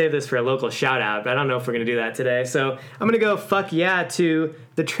was going to save this for a local shout out, but I don't know if we're going to do that today. So I'm going to go fuck yeah to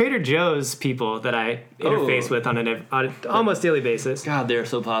the Trader Joe's people that I interface with on an almost daily basis. God, they're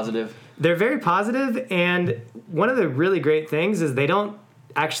so positive. They're very positive, and one of the really great things is they don't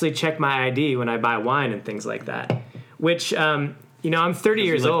actually check my ID when I buy wine and things like that. Which, I'm 30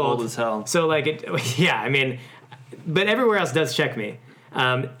 years you look old. old as hell. So, yeah, I mean, but everywhere else does check me.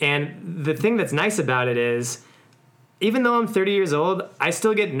 And the thing that's nice about it is even though I'm 30 years old, I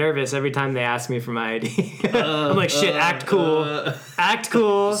still get nervous every time they ask me for my ID. I'm like, shit, act cool. Act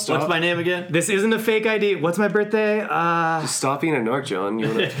cool. What's my name again? This isn't a fake ID. What's my birthday? Just stop being a narc, John.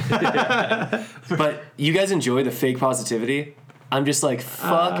 But you guys enjoy the fake positivity? I'm just like,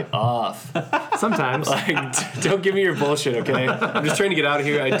 fuck off. Sometimes. Like, don't give me your bullshit, okay? I'm just trying to get out of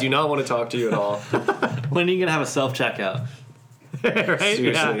here. I do not want to talk to you at all. When are you gonna have a self-checkout? Right?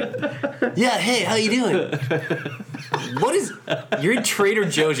 Seriously. Yeah, hey, how you doing? What is... You're in Trader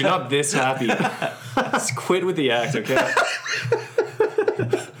Joe's. You're not this happy. Just quit with the act, okay?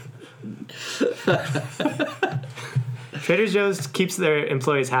 Trader Joe's keeps their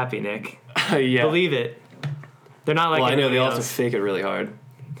employees happy, Nick. Yeah. Believe it. They're not like Well, I know they everybody also else. fake it really hard.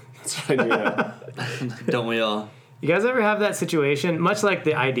 That's what I do know. Don't we all? You guys ever have that situation, much like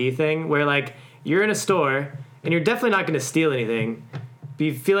the ID thing, where like you're in a store and you're definitely not going to steal anything, but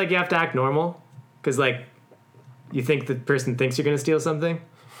you feel like you have to act normal because like you think the person thinks you're going to steal something?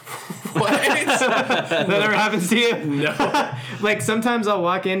 What? That never happens to you? No. Like sometimes I'll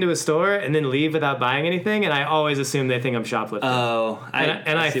walk into a store and then leave without buying anything, and I always assume they think I'm shoplifting. Oh,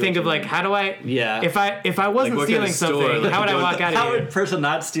 I see think what of you like, mean. how do I? Yeah. If I wasn't what kind stealing of store? something, Like, how would I walk out of How here? would a person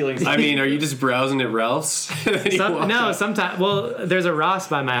not stealing something? I mean, are you just browsing at Ralph's? No, sometimes. Well, there's a Ross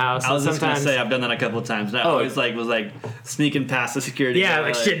by my house. I was and just gonna sometimes, say I've done that a couple of times. And I Oh. always was sneaking past the security. yeah, guy,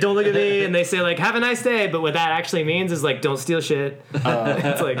 like shit, don't look at me, and they say like, have a nice day, but what that actually means is like, don't steal shit.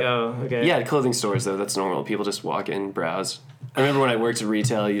 It's like, oh, okay. Yeah, at clothing stores, though, that's normal. People just walk in, browse. I remember when I worked at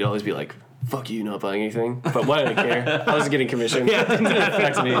retail, you'd always be like, fuck you, not buying anything. But why did I care? I was getting commission. Yeah, It didn't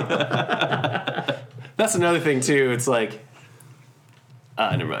affect me. That's another thing, too. It's like,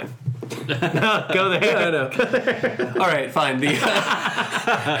 never mind. Go there. I know. All right, fine.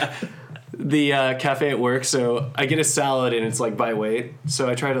 The cafe at work, so I get a salad and it's like by weight. So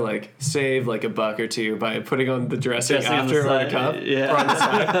I try to like save like $1 or $2 by putting on the dressing Dressing on after the on a side, cup yeah. or on the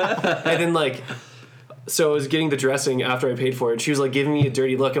side. And then like, so I was getting the dressing after I paid for it. She was like giving me a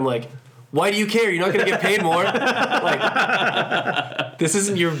dirty look. I'm like, why do you care? You're not gonna get paid more. Like, this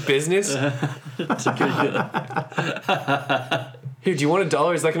isn't your business. It's a good feeling. Here, do you want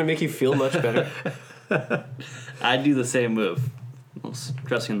 $1? Is that gonna make you feel much better? I do the same move.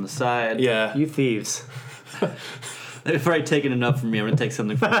 Dressing on the side. Yeah. You thieves. If I take it enough from me, I'm gonna take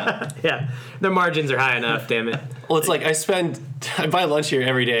something from that. Yeah, their margins are high enough. Damn it. Well, it's like I buy lunch here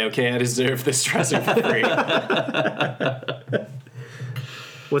every day. Okay, I deserve this dressing for free.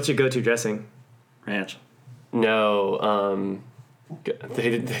 What's your go-to dressing? Ranch. No,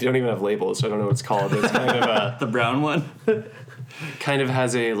 they don't even have labels, so I don't know what it's called. It's kind of The brown one. kind of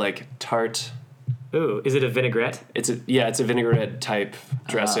has a like tart. Ooh, is it a vinaigrette? It's a vinaigrette type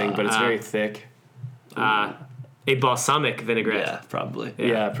dressing, but it's very thick. A balsamic vinaigrette. Yeah, probably.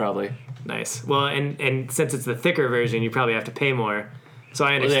 Yeah, probably. Nice. Well, and since it's the thicker version, you probably have to pay more. So I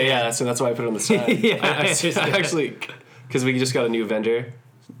Yeah, understand. yeah. So that's why I put it on the side. Yeah, I I understand. actually, because we just got a new vendor.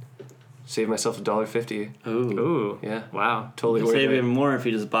 Saved myself $1.50. Ooh. Ooh. Yeah, Wow. totally You'll worth save it. even more if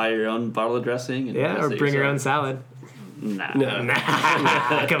you just buy your own bottle of dressing. And Yeah, or dress it bring your own yourself. salad. Nah. No.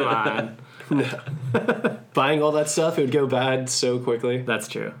 Come on. Buying all that stuff, it would go bad so quickly. That's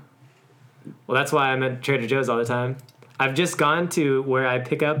true. Well, that's why I'm at Trader Joe's all the time. I've just gone to where I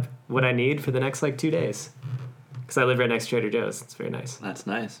pick up what I need for the next like 2 days. Because I live right next to Trader Joe's. It's very nice. That's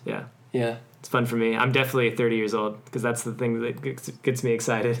nice. Yeah. Yeah. It's fun for me. I'm definitely 30 years old because that's the thing that gets me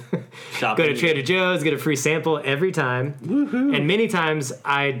excited. Shopping. Go to Trader Joe's, get a free sample every time. Woohoo. And many times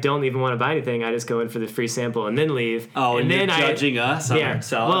I don't even want to buy anything. I just go in for the free sample and then leave. Oh, and then you're judging us on yeah. our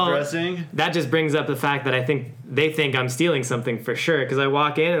salad Well, dressing? That just brings up the fact that I think they think I'm stealing something for sure because I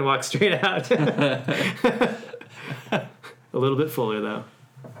walk in and walk straight out. A little bit fuller though.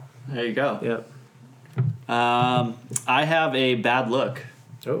 There you go. Yep. I have a bad look.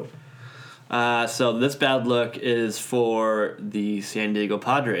 Oh. So this bad look is for the San Diego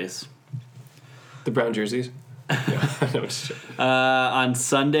Padres. The brown jerseys. No, it's just- On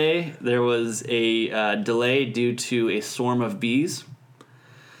Sunday, there was a delay due to a swarm of bees.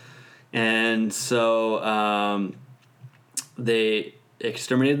 And so they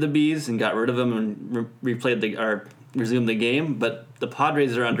exterminated the bees and got rid of them and resumed the game. But the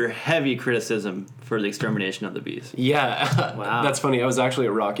Padres are under heavy criticism for the extermination of the bees. Yeah. Wow. That's funny. I was actually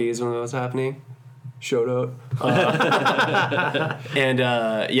at Rockies when that was happening. Showed up. And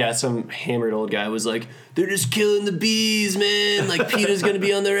yeah, some hammered old guy was like, they're just killing the bees, man. Like PETA's gonna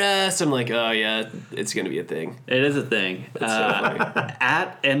be on their ass. I'm like, oh yeah, it's gonna be a thing. It is a thing. That's so funny.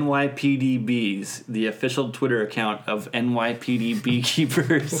 At NYPD the official Twitter account of NYPD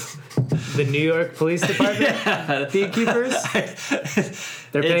beekeepers. The New York Police Department beekeepers.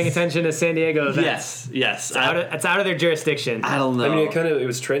 They're paying attention to San Diego events. Yes. It's out of their jurisdiction. I don't know. I mean, it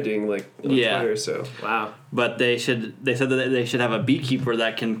was trending like on Twitter, so Wow. But they said that they should have a beekeeper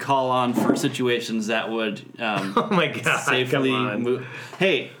that can call on for situations that would Oh my God. safely come on. move.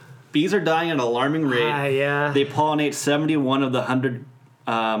 Hey, bees are dying at an alarming rate. Yeah. They pollinate 71 of the 100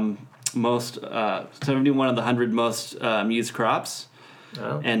 most used crops.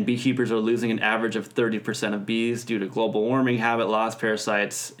 Oh. And beekeepers are losing an average of 30% of bees due to global warming, habit loss,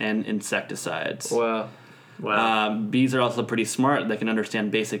 parasites, and insecticides. wow. Wow. Bees are also pretty smart. They can understand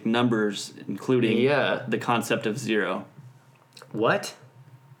basic numbers, including the concept of zero. What?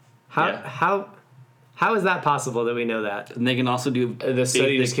 Yeah. How is that possible that we know that? And they can also do The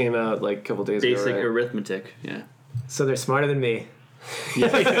study just came out like a couple days ago. basic Right? arithmetic. Yeah. So they're smarter than me.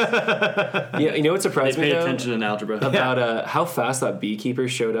 Yeah, you know what They surprised me pay though? attention in algebra. About how fast that beekeeper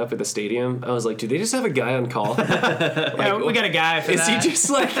showed up at the stadium. I was like, do they just have a guy on call? Yeah, we got a guy for Is that. he just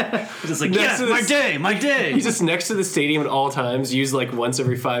like Just like, Next yes, to my this- day, my day. he's just next to the stadium at all times, used like once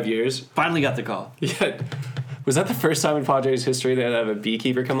every 5 years? Finally got the call. Yeah. Was that the first time in Padres history they had to have a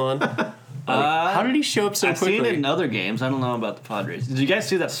beekeeper come on? How did he show up so I've quickly? seen it in other games. I don't know about the Padres. Did you guys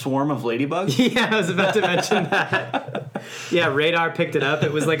see that swarm of ladybugs? Yeah, I was about to mention that. Yeah, radar picked it up.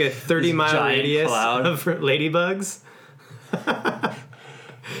 It was like a 30-mile giant radius cloud. of ladybugs.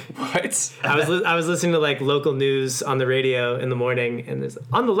 What? I was listening to like local news on the radio in the morning, and there's,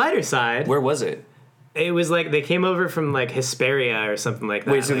 on the lighter side, Where was it? it was like they came over from like Hesperia or something like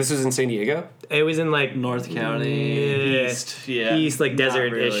that. Wait, so Like, this was in San Diego? it was in like North County, Yeah. East, yeah, east, like Not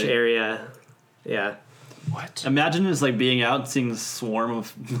desert-ish really. area. Yeah. What? Imagine just like being out, seeing this swarm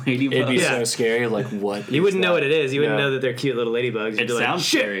of ladybugs. It'd be Yeah. so scary. Like, what? You wouldn't know what it is. You wouldn't No. know that they're cute little ladybugs. You'd It be like, sounds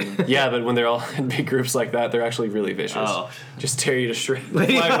shit. scary. Yeah, but when they're all in big groups like that, they're actually really vicious. Oh. Just tear you to shreds. Fly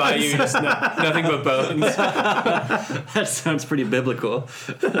by you, just nothing but bones. That sounds pretty biblical.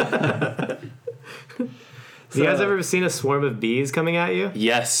 Have you guys ever seen a swarm of bees coming at you?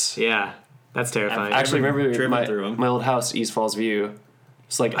 Yes. Yeah. That's terrifying. Actually, remember driven through 'em. my old house, East Falls View.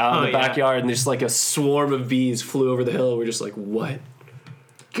 It's like out in Oh, the yeah. backyard, and there's like a swarm of bees flew over the hill. We're just like, what?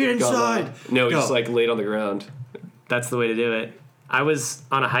 Get God, no, Go. just like laid on the ground. That's the way to do it. I was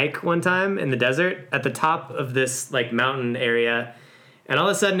on a hike one time in the desert at the top of this like mountain area, and all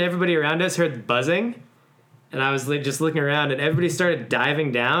of a sudden everybody around us heard buzzing, and I was like, just looking around, and everybody started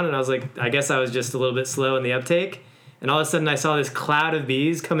diving down, and I was like, I guess I was just a little bit slow in the uptake, and all of a sudden I saw this cloud of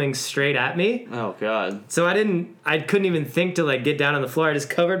bees coming straight at me. Oh God. So I couldn't even think to like get down on the floor. I just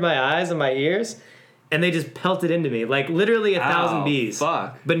covered my eyes and my ears, and they just pelted into me, like literally 1,000 Ow, bees.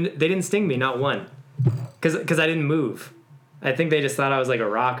 fuck. But they didn't sting me, not one, because I didn't move. I think they just thought I was like a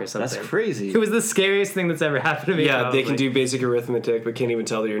rock or something. That's crazy. It was the scariest thing that's ever happened to me. Yeah, probably. they can do basic arithmetic, but can't even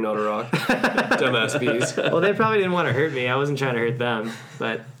tell that you're not a rock. Dumbass bees. Well, they probably didn't want to hurt me. I wasn't trying to hurt them,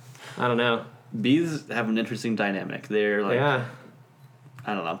 but I don't know. Bees have an interesting dynamic. They're like, Yeah,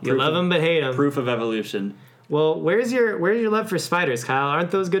 I don't know. you love them but hate them. Proof of evolution. Well, where's your love for spiders, Kyle?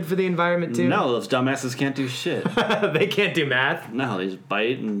 Aren't those good for the environment too? No, those dumbasses can't do shit. They can't do math. No, they just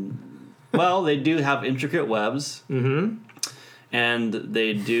bite and. Well, they do have intricate webs. Mm-hmm. And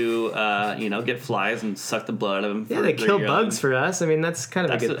they do, get flies and suck the blood out of them. Yeah, they kill bugs for us. I mean, that's kind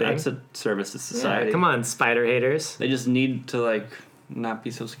of a good thing. That's a service to society. Yeah, come on, spider haters. They just need to like not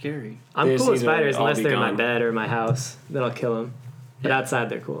be so scary. I'm They just cool with need to spiders all unless be they're in my gone. bed or my house. Then I'll kill them. But Yeah. outside,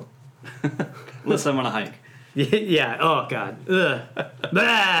 they're cool. Unless I'm on a hike. Yeah. Oh God. Ugh.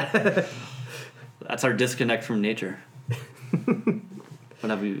 Blah. That's our disconnect from nature. What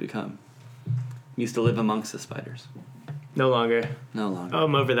have we become? We used to live amongst the spiders. No longer. No longer.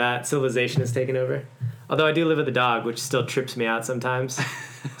 I'm over that. Civilization has taken over. Although I do live with a dog, which still trips me out sometimes.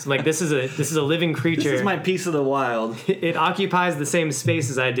 So I'm like, this is a living creature. This is my piece of the wild. It occupies the same space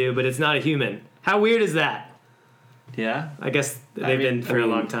as I do, but it's not a human. How weird is that? Yeah? I guess they've been for a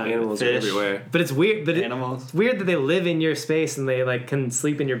long time. Animals are Fish. everywhere. But it's weird. But Animals. it's weird that they live in your space and they like can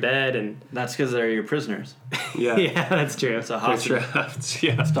sleep in your bed and That's because they're your prisoners. Yeah. yeah, that's true. It's a They're hostage. trapped.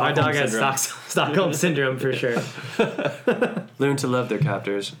 Yeah. My Stockholm dog has syndrome. Stockholm syndrome for sure. Learn to love their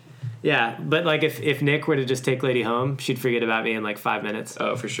captors. Yeah, but like if Nick were to just take Lady home, she'd forget about me in like 5 minutes.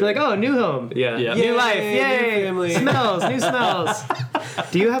 Oh, for Be sure. like, oh, new home. Yeah. Yeah. New life. Yay, Yay. new family. Smells. New smells.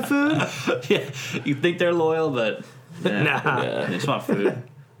 Do you have food? Yeah, you think they're loyal, but Nah. they just want food.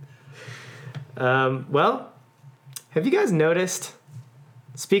 Well, have you guys noticed,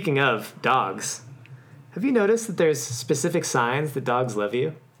 speaking of dogs, Have you noticed that there's specific signs that dogs love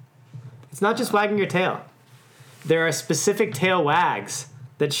you? It's not just wagging your tail. There are specific tail wags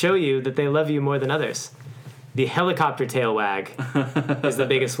that show you that they love you more than others. The helicopter tail wag is the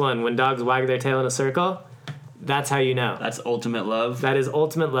biggest one. When dogs wag their tail in a circle, that's how you know. That's ultimate love. That is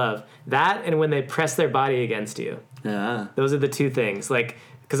ultimate love. That and when they press their body against you. Yeah. Those are the two things. Like,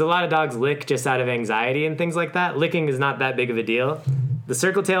 because a lot of dogs lick just out of anxiety and things like that. Licking is not that big of a deal. The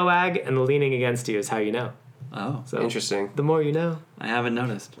circle tail wag and the leaning against you is how you know. Oh, So Interesting. the more you know. I haven't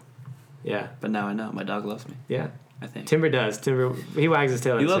noticed, Yeah. but now I know. My dog loves me. Yeah. I think Timber does. Timber, he wags his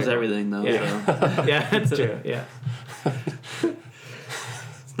tail. he in a loves circle. everything though. Yeah. So Yeah, that's true. Yeah.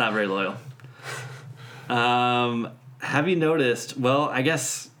 it's not very loyal. Have you noticed? Well, I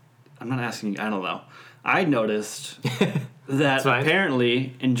guess I'm not asking you. I don't know. I noticed that fine.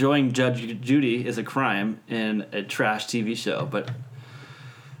 apparently enjoying Judge Judy is a crime in a trash TV show, but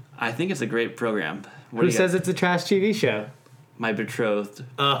I think it's a great program. What do Who you says it's a trash TV show? my betrothed?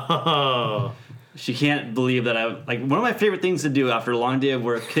 Oh. She can't believe that one of my favorite things to do after a long day of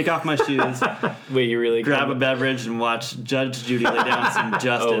work, kick off my shoes, Wait, you really grab a beverage, and watch Judge Judy lay down some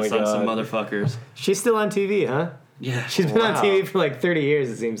justice my on some God. motherfuckers. She's still on TV, huh? Yeah. She's been on Wow. TV for like 30 years,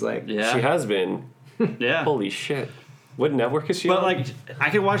 it seems like. yeah. She has been. Yeah. Holy shit. What network is she But on? like, I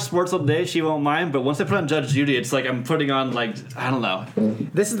can watch sports all day. She won't mind. But once I put on Judge Judy, it's like I'm putting on like I don't know.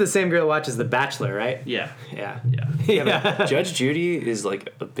 This is the same girl who watches The Bachelor, right? Yeah, Yeah. yeah. Yeah. Judge Judy is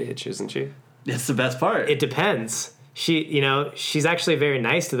like a bitch, isn't she? It's the best part. It depends. She's actually very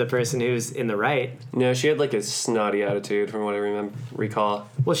nice to the person who's in the right. No, she had like a snotty attitude from what I recall.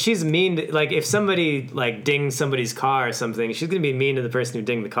 Well, she's mean to, like, if somebody like dings somebody's car or something, she's gonna be mean to the person who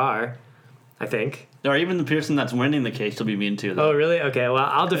dinged the car, I think. or even the person that's winning the case, she'll be mean to. Oh, really? Okay, well,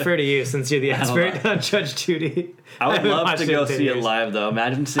 I'll defer to you since you're the don't expert on Judge Judy. I would haven't love watched to go in 10 see it years. live though.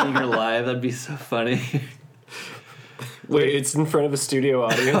 Imagine seeing her live. That'd be so funny. Wait, it's in front of a studio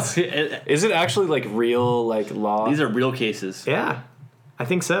audience? Is it actually like real like law? These are real cases. Yeah, I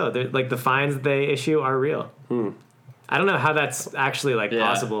think so. Like the fines they issue are real. I don't know how that's actually like Yeah.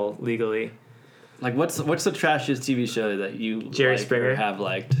 possible legally. Like, what's the trashiest TV show that you Jerry like Springer? or have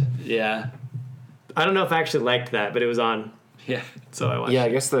liked? Yeah, I don't know if I actually liked that, but it was on, yeah. so I watched. Yeah, I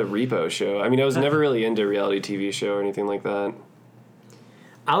guess the Repo show. I mean, I was never really into reality TV show or anything like that.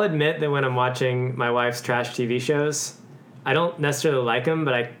 I'll admit that when I'm watching my wife's trash TV shows, I don't necessarily like them,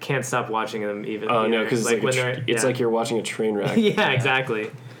 but I can't stop watching them even. Oh no, either. because it's when they're it's yeah. like you're watching a train wreck. yeah, exactly.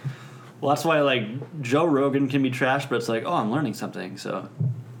 Well, that's why like Joe Rogan can be trash, but it's like, oh, I'm learning something. So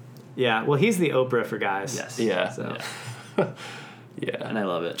Yeah, well, he's the Oprah for guys. yes, Yeah. So yeah. Yeah. And I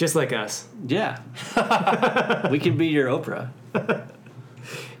love it. just like us, Yeah, we can be your Oprah.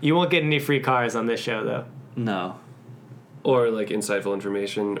 you won't get any free cars on this show, though. No, Or like insightful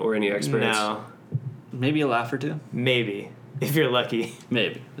information or any experts. No, maybe a laugh or two. maybe if you're lucky.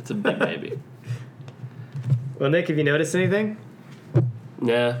 Maybe it's a big maybe. Well, Nick, have you noticed anything?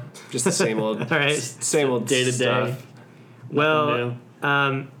 Nah, just the same old, All right. same old Day to day. stuff. Well,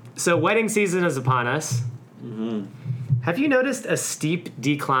 so wedding season is upon us. Mm-hmm. Have you noticed a steep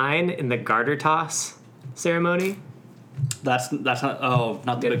decline in the garter toss ceremony? That's not. Oh,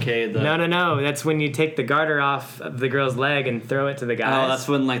 not the bouquet. No. That's when you take the garter off of the girl's leg and throw it to the guys. Oh, that's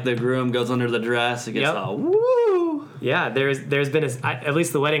when like the groom goes under the dress. It gets Yep. all woo. Yeah, there's been at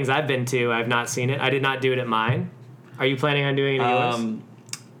least the weddings I've been to, I've not seen it. I did not do it at mine. Are you planning on doing it at yours?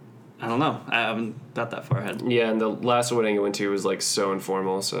 I don't know. I haven't got that far ahead. Yeah, and the last wedding I went to was like so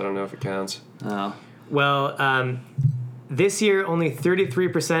informal, so I don't know if it counts. Oh, Well, this year only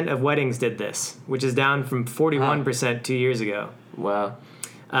 33% of weddings did this, which is down from 41% 2 years ago. Wow.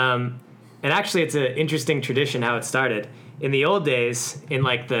 And actually, it's an interesting tradition how it started. In the old days, in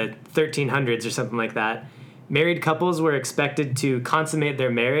like the 1300s or something like that, married couples were expected to consummate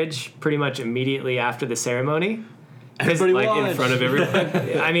their marriage pretty much immediately after the ceremony. everybody like, watch. In front of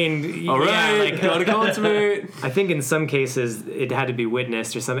everyone. I mean, All yeah, right, like, gotta consummate. I think in some cases it had to be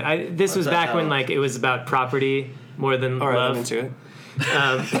witnessed or something. This was that back when how- like it was about property more than All right, love. I'm into it.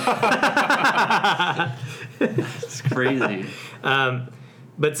 It's crazy.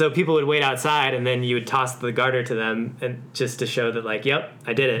 But so people would wait outside, and then you would toss the garter to them, and just to show that, like, yep,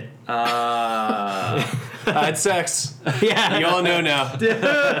 I did it. I had sex. Yeah. You all know now.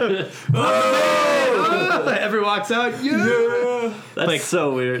 Everyone walks out. Yeah. That's Like-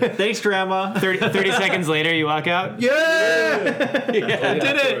 so weird. Thanks, Grandma. 30 seconds later, you walk out. Yeah. Yeah, did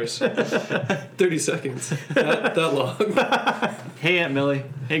of it. course. 30 seconds. That long. Hey, Aunt Millie.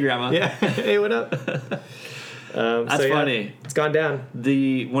 Hey, Grandma. Yeah. Hey, what up? That's so, yeah, funny. It's gone down.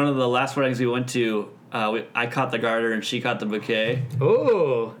 One of the last weddings we went to, I caught the garter and she caught the bouquet.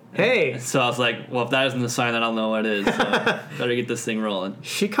 Oh, hey. So I was like, well, if that isn't the sign, then I don't know what it is. So better get this thing rolling.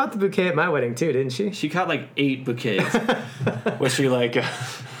 She caught the bouquet at my wedding tee, didn't she? She caught like 8 bouquets. Was she like,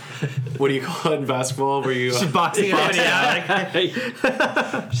 what do you call it in basketball? Where you She's boxing it out.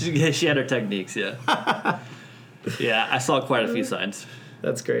 Yeah. she had her techniques, yeah. Yeah, I saw quite a few signs.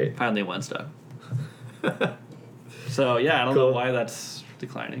 That's great. Finally one stuck. So, yeah, I don't know why that's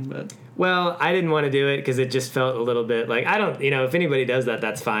declining, but... Well, I didn't want to do it because it just felt a little bit like, I don't, if anybody does that,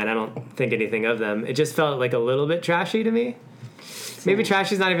 that's fine. I don't think anything of them. It just felt like a little bit trashy to me. Maybe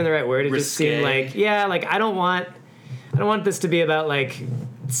trashy is not even the right word. It just seemed like, I don't want this to be about like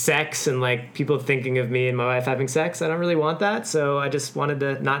sex and like people thinking of me and my wife having sex. I don't really want that. So I just wanted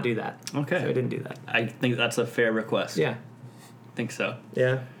to not do that. Okay. So I didn't do that. I think that's a fair request. Yeah. I think so.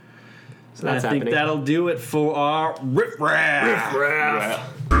 Yeah. So that's I think that'll do it for our Riff Raff.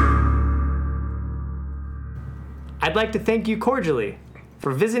 I'd like to thank you cordially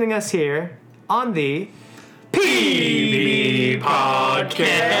for visiting us here on the PB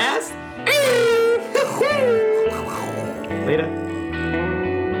Podcast. Later.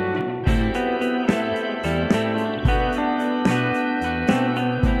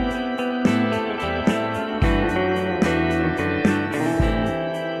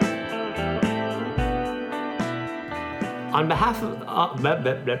 On behalf of...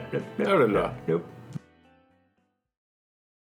 No. Nope.